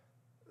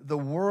the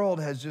world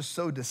has just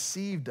so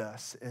deceived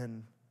us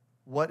in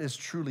what is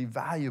truly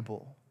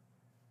valuable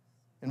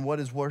and what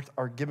is worth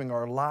our giving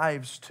our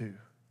lives to.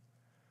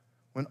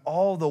 When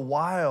all the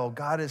while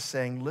God is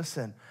saying,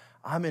 listen,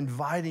 I'm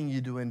inviting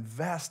you to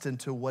invest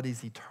into what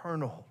is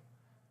eternal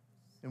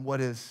and what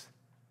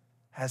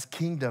has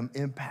kingdom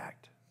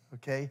impact,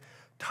 okay?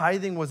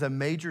 Tithing was a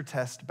major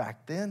test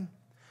back then,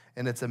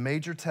 and it's a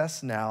major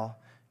test now.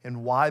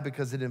 And why?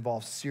 Because it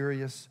involves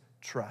serious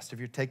trust. If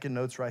you're taking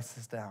notes, write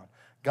this down.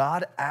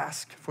 God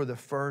asked for the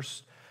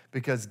first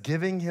because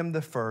giving him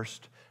the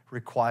first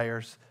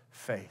requires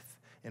faith.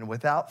 And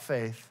without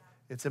faith,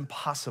 it's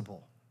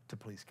impossible to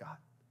please God.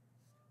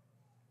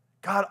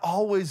 God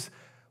always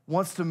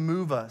wants to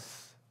move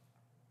us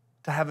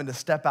to having to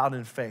step out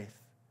in faith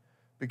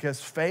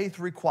because faith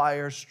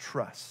requires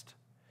trust.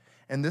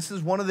 And this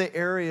is one of the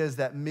areas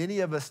that many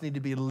of us need to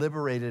be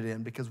liberated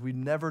in because we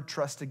never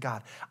trusted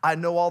God. I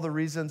know all the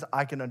reasons.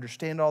 I can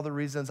understand all the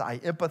reasons. I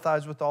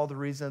empathize with all the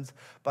reasons.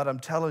 But I'm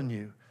telling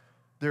you,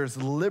 there's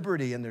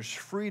liberty and there's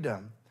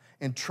freedom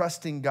in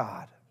trusting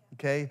God,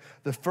 okay?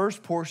 The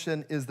first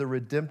portion is the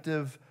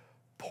redemptive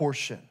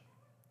portion.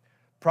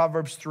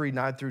 Proverbs 3,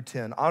 9 through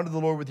 10. Honor the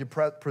Lord with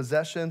your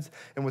possessions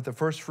and with the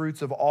first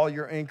fruits of all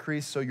your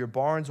increase, so your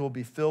barns will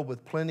be filled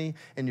with plenty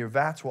and your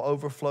vats will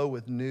overflow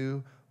with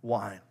new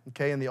wine.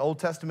 Okay, in the Old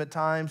Testament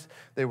times,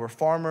 they were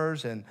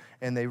farmers and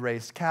they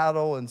raised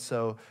cattle, and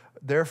so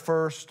their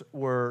first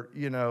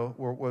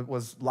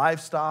was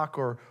livestock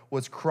or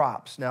was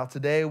crops. Now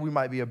today we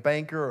might be a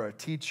banker or a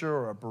teacher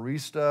or a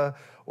barista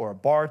or a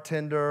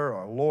bartender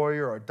or a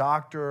lawyer or a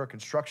doctor or a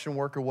construction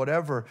worker,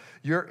 whatever.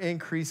 Your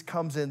increase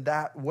comes in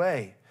that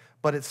way,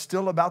 but it's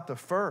still about the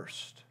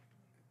first.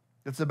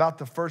 It's about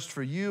the first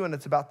for you and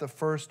it's about the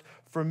first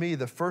for me.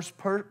 The first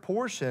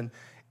portion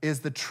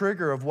is the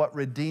trigger of what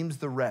redeems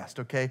the rest,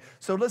 okay?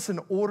 So listen,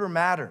 order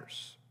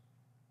matters.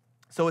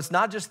 So it's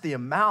not just the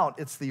amount,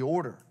 it's the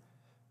order,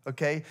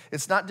 okay?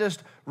 It's not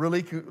just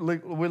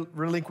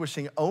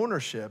relinquishing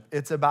ownership.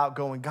 It's about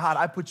going, God,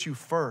 I put you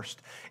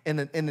first.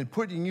 And in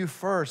putting you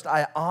first,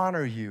 I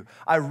honor you.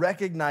 I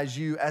recognize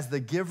you as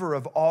the giver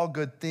of all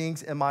good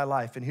things in my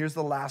life. And here's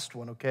the last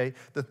one, okay?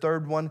 The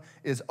third one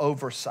is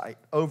oversight.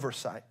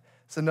 Oversight.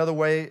 It's another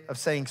way of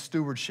saying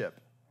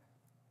stewardship.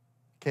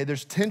 Okay,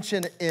 there's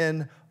tension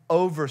in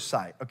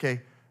oversight.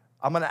 Okay,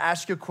 I'm gonna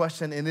ask you a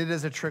question, and it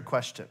is a trick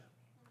question.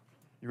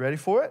 You ready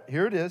for it?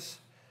 Here it is.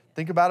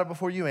 Think about it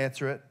before you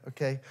answer it,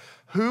 okay?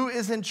 Who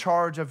is in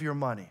charge of your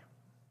money?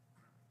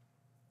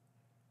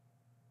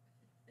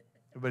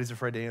 Everybody's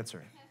afraid to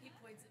answer. He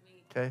points at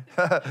me.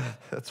 Okay,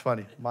 that's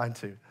funny. Mine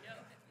too.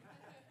 Yep.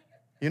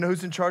 You know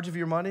who's in charge of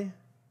your money?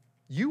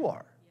 You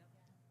are.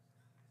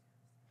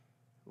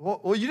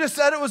 Well, you just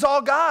said it was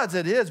all God's.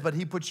 It is, but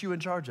he puts you in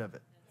charge of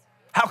it.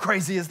 How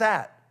crazy is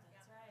that?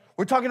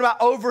 We're talking about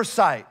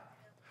oversight.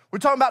 We're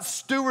talking about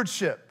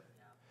stewardship.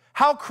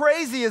 How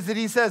crazy is it?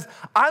 He says,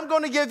 I'm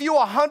going to give you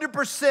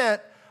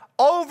 100%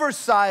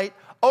 oversight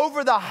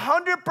over the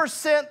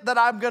 100% that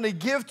I'm going to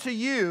give to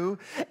you.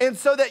 And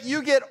so that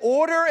you get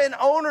order and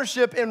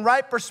ownership in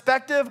right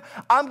perspective,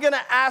 I'm going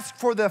to ask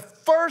for the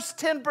first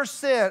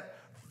 10%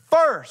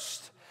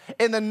 first.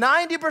 And the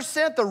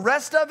 90%, the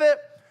rest of it,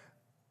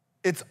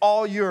 it's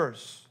all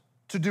yours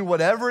to do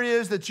whatever it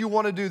is that you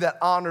want to do that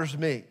honors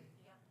me,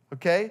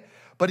 okay?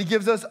 But he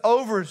gives us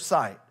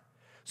oversight.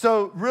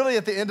 So really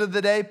at the end of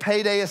the day,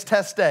 payday is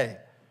test day.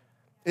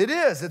 It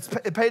is.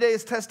 Payday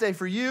is test day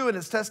for you and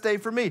it's test day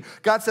for me.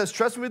 God says,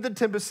 trust me with the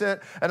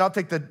 10% and I'll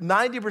take the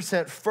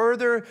 90%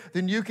 further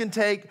than you can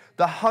take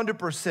the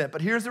 100%. But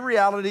here's the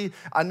reality.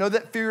 I know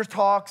that fear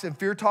talks and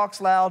fear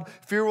talks loud.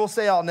 Fear will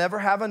say, I'll never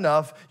have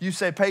enough. You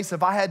say, Pace,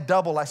 if I had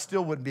double, I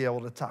still wouldn't be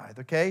able to tithe,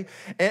 okay?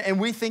 And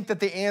we think that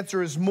the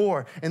answer is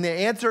more. And the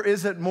answer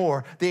isn't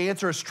more. The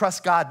answer is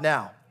trust God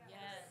now.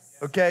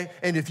 Okay?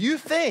 And if you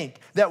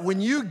think that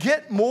when you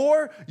get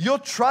more, you'll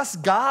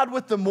trust God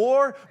with the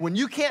more, when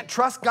you can't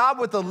trust God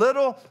with the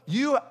little,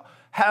 you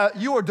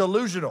are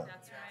delusional.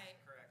 That's right.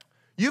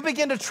 You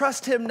begin to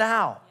trust him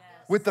now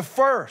with the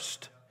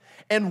first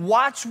and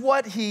watch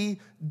what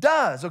he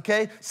does,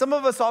 okay? Some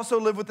of us also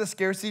live with a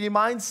scarcity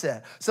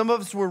mindset. Some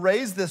of us were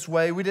raised this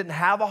way. We didn't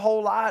have a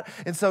whole lot.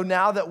 And so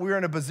now that we're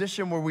in a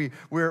position where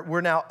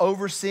we're now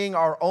overseeing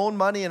our own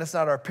money and it's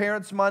not our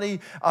parents'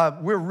 money,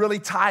 we're really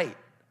tight.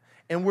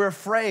 And we're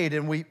afraid,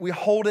 and we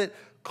hold it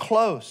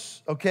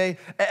close, okay?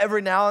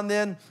 Every now and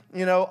then,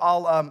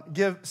 I'll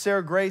give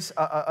Sarah Grace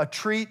a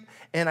treat,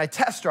 and I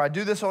test her. I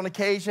do this on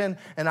occasion,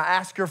 and I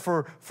ask her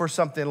for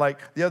something. Like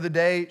the other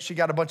day, she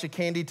got a bunch of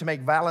candy to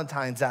make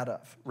Valentine's out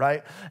of,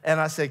 right? And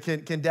I said,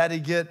 can Daddy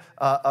get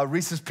a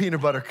Reese's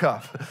peanut butter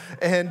cup?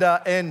 And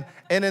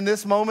in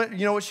this moment,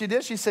 you know what she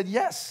did? She said,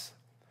 yes.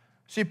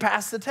 She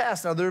passed the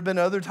test. Now, there have been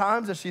other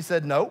times that she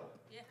said nope.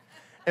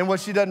 And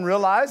what she doesn't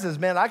realize is,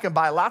 man, I can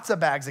buy lots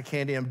of bags of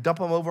candy and dump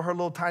them over her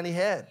little tiny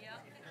head.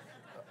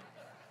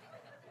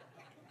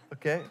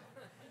 Okay?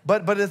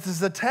 But this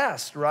is a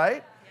test,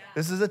 right?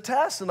 This is a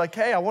test. And like,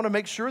 hey, I want to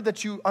make sure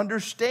that you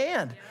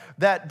understand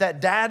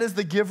that dad is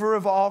the giver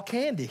of all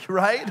candy,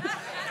 right?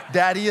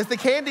 Daddy is the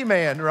candy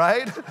man,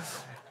 right?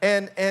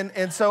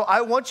 And so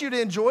I want you to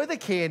enjoy the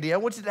candy. I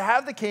want you to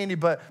have the candy,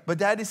 but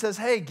daddy says,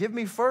 hey, give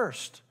me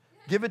first.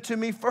 Give it to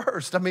me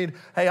first. I mean,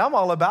 hey, I'm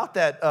all about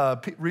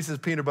that Reese's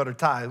peanut butter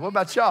tie. What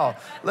about y'all?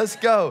 Let's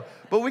go.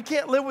 But we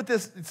can't live with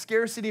this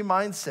scarcity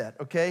mindset,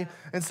 okay?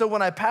 And so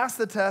when I pass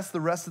the test,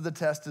 the rest of the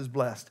test is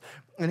blessed.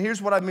 And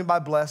here's what I mean by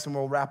blessed, and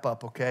we'll wrap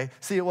up, okay?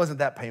 See, it wasn't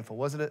that painful,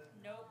 wasn't it?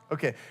 Nope.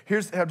 Okay,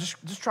 I'm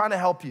just trying to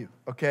help you,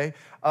 okay?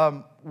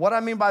 What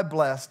I mean by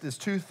blessed is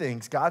two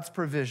things: God's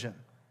provision.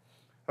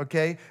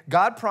 Okay?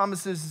 God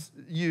promises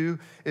you,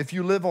 if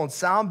you live on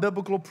sound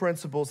biblical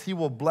principles, he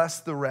will bless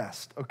the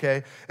rest,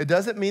 okay? It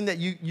doesn't mean that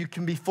you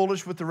can be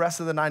foolish with the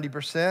rest of the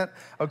 90%,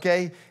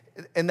 okay?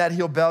 And that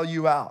he'll bail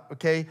you out,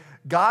 okay?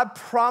 God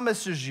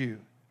promises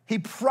you. He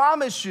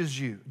promises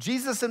you.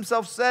 Jesus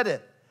himself said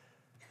it.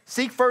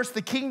 Seek first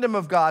the kingdom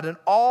of God, and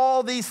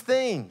all these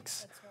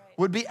things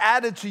would be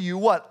added to you.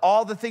 What?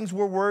 All the things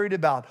we're worried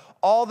about,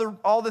 all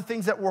the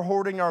things that we're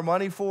hoarding our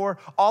money for,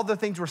 all the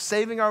things we're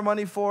saving our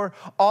money for,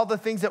 all the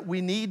things that we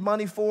need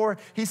money for.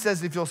 He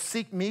says, if you'll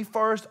seek me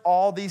first,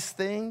 all these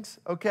things,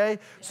 okay?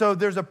 So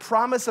there's a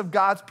promise of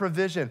God's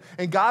provision.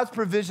 And God's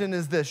provision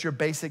is this: your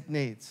basic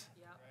needs,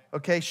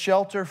 okay?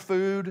 Shelter,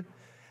 food,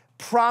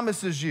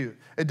 promises you.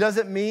 It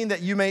doesn't mean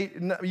that you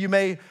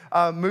may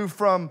move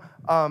from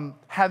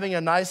having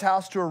a nice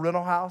house to a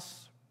rental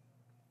house.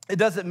 It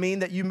doesn't mean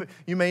that you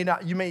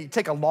may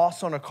take a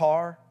loss on a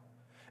car.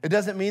 It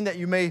doesn't mean that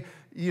you may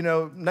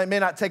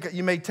not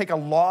take a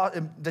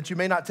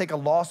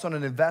loss on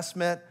an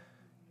investment.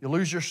 You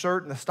lose your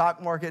shirt in the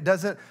stock market.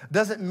 It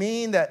doesn't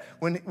mean that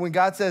when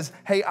God says,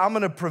 hey, I'm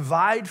going to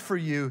provide for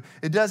you,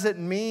 it doesn't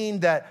mean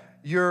that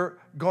you're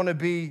going to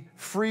be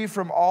free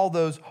from all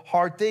those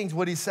hard things.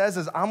 What he says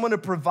is, I'm going to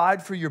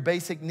provide for your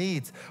basic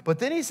needs. But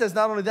then he says,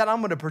 not only that, I'm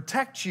going to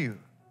protect you.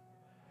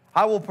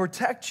 I will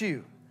protect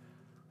you.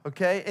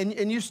 Okay,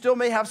 and you still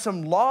may have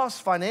some loss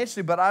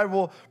financially, but I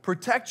will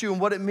protect you. And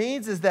what it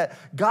means is that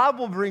God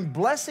will bring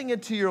blessing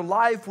into your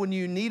life when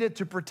you need it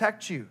to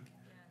protect you.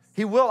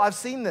 He will. I've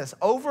seen this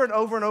over and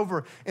over and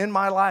over in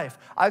my life.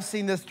 I've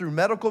seen this through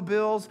medical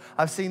bills.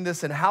 I've seen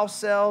this in house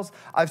sales.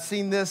 I've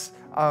seen this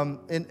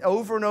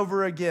over and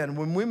over again.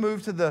 When we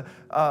moved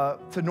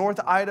to North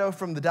Idaho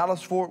from the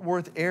Dallas-Fort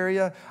Worth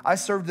area, I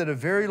served at a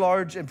very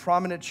large and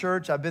prominent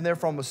church. I've been there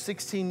for almost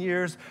 16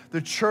 years. The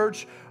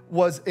church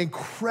was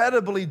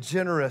incredibly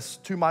generous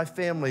to my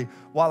family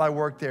while I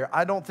worked there.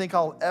 I don't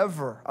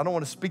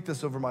want to speak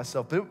this over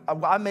myself, but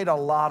I made a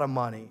lot of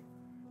money.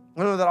 I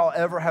don't know that I'll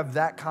ever have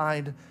that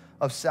kind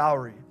of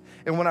salary.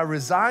 And when I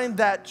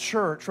resigned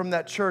from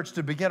that church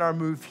to begin our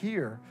move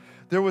here,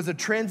 there was a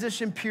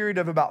transition period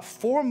of about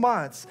 4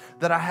 months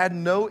that I had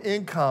no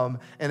income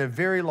in a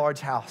very large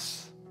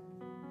house,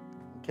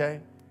 okay?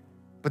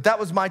 But that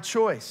was my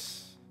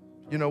choice.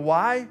 You know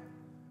why?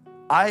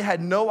 I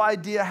had no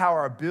idea how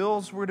our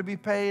bills were to be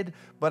paid,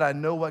 but I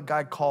know what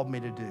God called me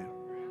to do.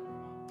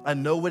 I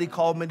know what he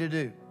called me to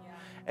do.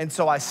 And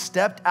so I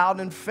stepped out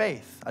in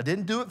faith. I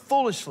didn't do it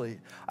foolishly.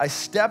 I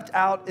stepped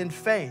out in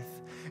faith.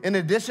 In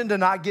addition to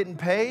not getting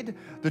paid,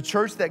 the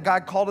church that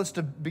God called us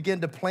to begin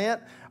to plant,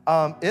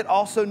 it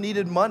also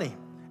needed money,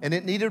 and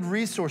it needed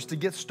resource to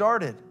get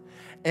started.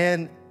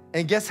 And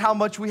guess how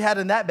much we had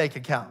in that bank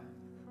account?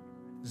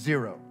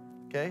 0,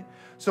 okay?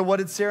 So what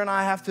did Sarah and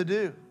I have to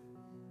do?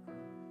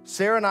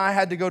 Sarah and I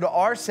had to go to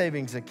our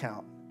savings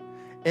account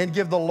and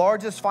give the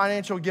largest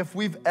financial gift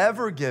we've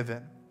ever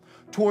given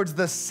towards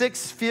the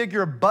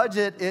 6-figure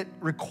budget it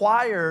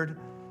required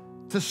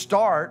to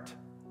start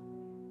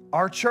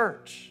our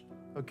church,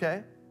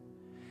 okay?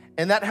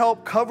 And that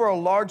helped cover a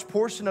large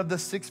portion of the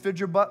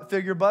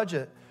 6-figure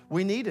budget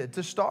we needed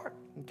to start,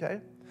 okay?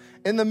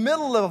 In the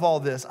middle of all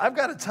this, I've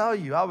got to tell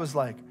you, I was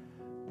like,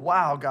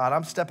 wow, God,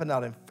 I'm stepping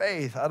out in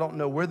faith. I don't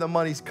know where the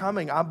money's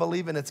coming. I'm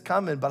believing it's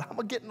coming, but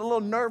I'm getting a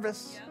little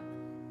nervous. Yeah.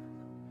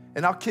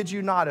 And I'll kid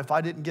you not, if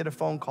I didn't get a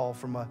phone call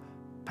from a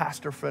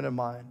pastor friend of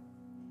mine,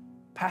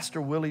 Pastor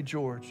Willie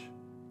George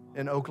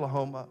in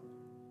Oklahoma.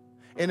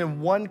 And in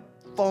one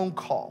phone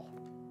call,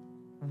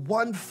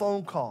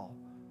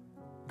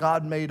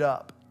 God made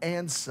up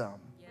and some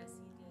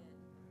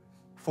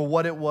for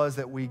what it was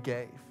that we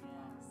gave.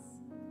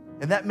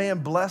 And that man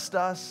blessed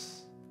us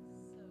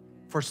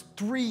for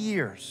 3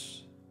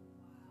 years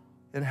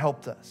and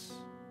helped us.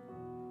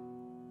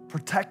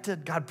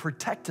 God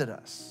protected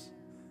us.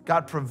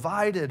 God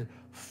provided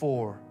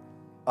for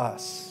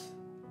us.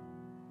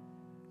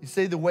 You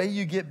see, the way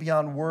you get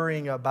beyond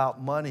worrying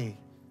about money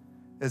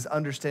is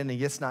understanding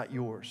it's not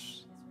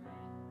yours.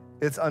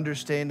 It's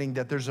understanding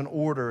that there's an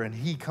order and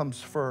he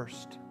comes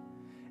first.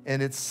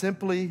 And it's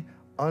simply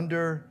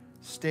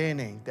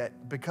understanding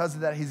that because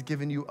of that, he's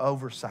given you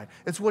oversight.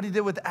 It's what he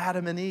did with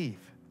Adam and Eve.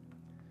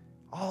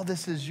 All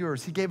this is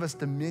yours. He gave us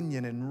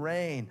dominion and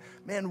reign.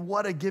 Man,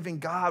 what a giving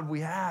God we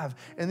have.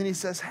 And then he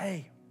says,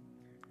 hey,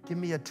 give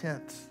me a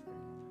tenth.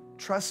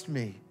 Trust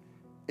me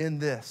in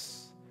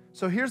this.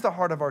 So here's the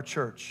heart of our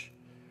church.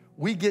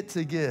 We get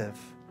to give.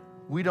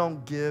 We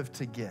don't give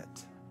to get.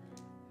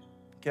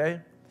 Okay?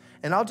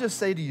 And I'll just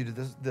say to you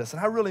this, and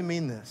I really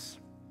mean this.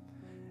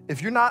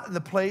 If you're not in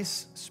the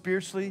place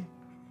spiritually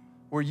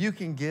where you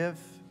can give,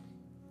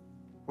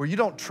 where you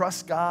don't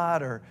trust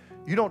God or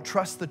you don't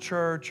trust the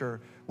church,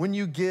 or when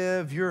you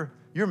give, you're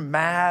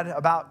mad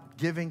about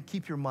giving,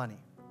 keep your money.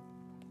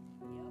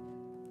 Yep.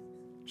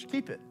 Just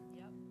keep it.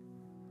 Yep.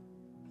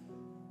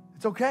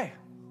 It's okay.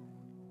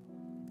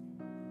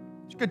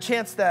 There's a good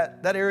chance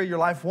that area of your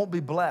life won't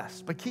be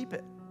blessed, but keep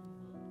it.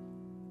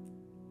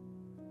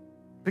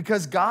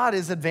 Because God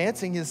is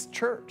advancing his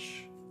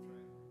church.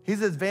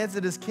 He's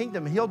advancing his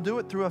kingdom. He'll do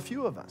it through a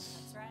few of us.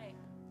 That's right.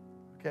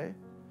 Okay?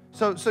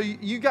 So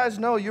you guys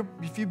know,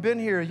 if you've been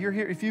here, you're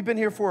here. If you've been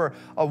here for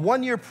a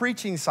 1-year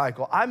preaching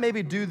cycle, I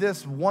maybe do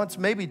this once,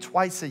 maybe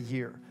twice a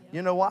year. Yep.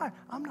 You know why?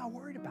 I'm not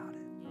worried about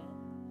it. Yeah.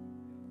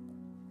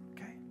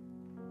 Okay?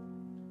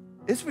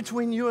 It's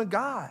between you and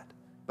God.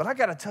 But I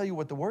got to tell you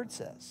what the word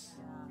says.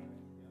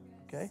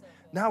 Okay?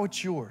 Now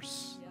it's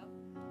yours. Yep.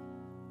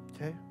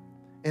 Okay?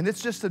 And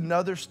it's just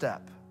another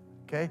step.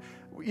 Okay?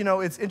 You know,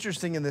 it's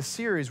interesting in this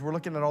series, we're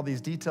looking at all these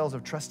details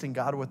of trusting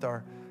God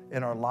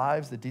in our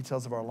lives, the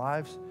details of our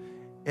lives,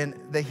 and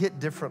they hit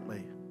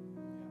differently.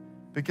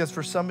 Because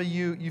for some of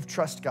you, you've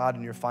trusted God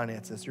in your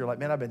finances. You're like,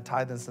 man, I've been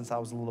tithing since I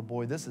was a little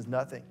boy. This is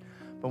nothing.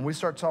 But when we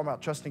start talking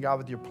about trusting God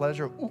with your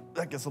pleasure,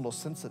 that gets a little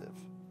sensitive,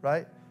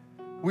 right?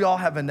 We all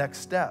have a next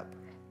step,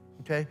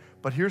 okay?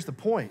 But here's the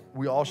point.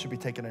 We all should be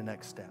taking a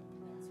next step.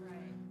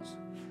 That's right.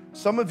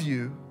 Some of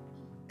you,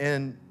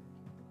 and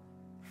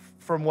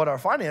from what our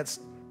finance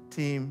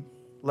team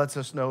lets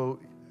us know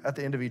at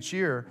the end of each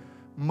year,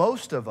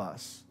 most of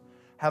us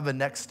have a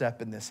next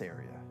step in this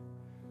area.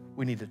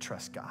 We need to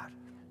trust God.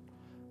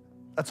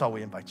 That's all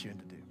we invite you in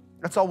to do.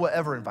 That's all we'll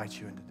ever invite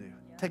you in to do.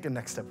 Take a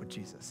next step with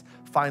Jesus.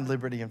 Find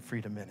liberty and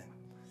freedom in it.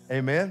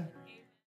 Amen.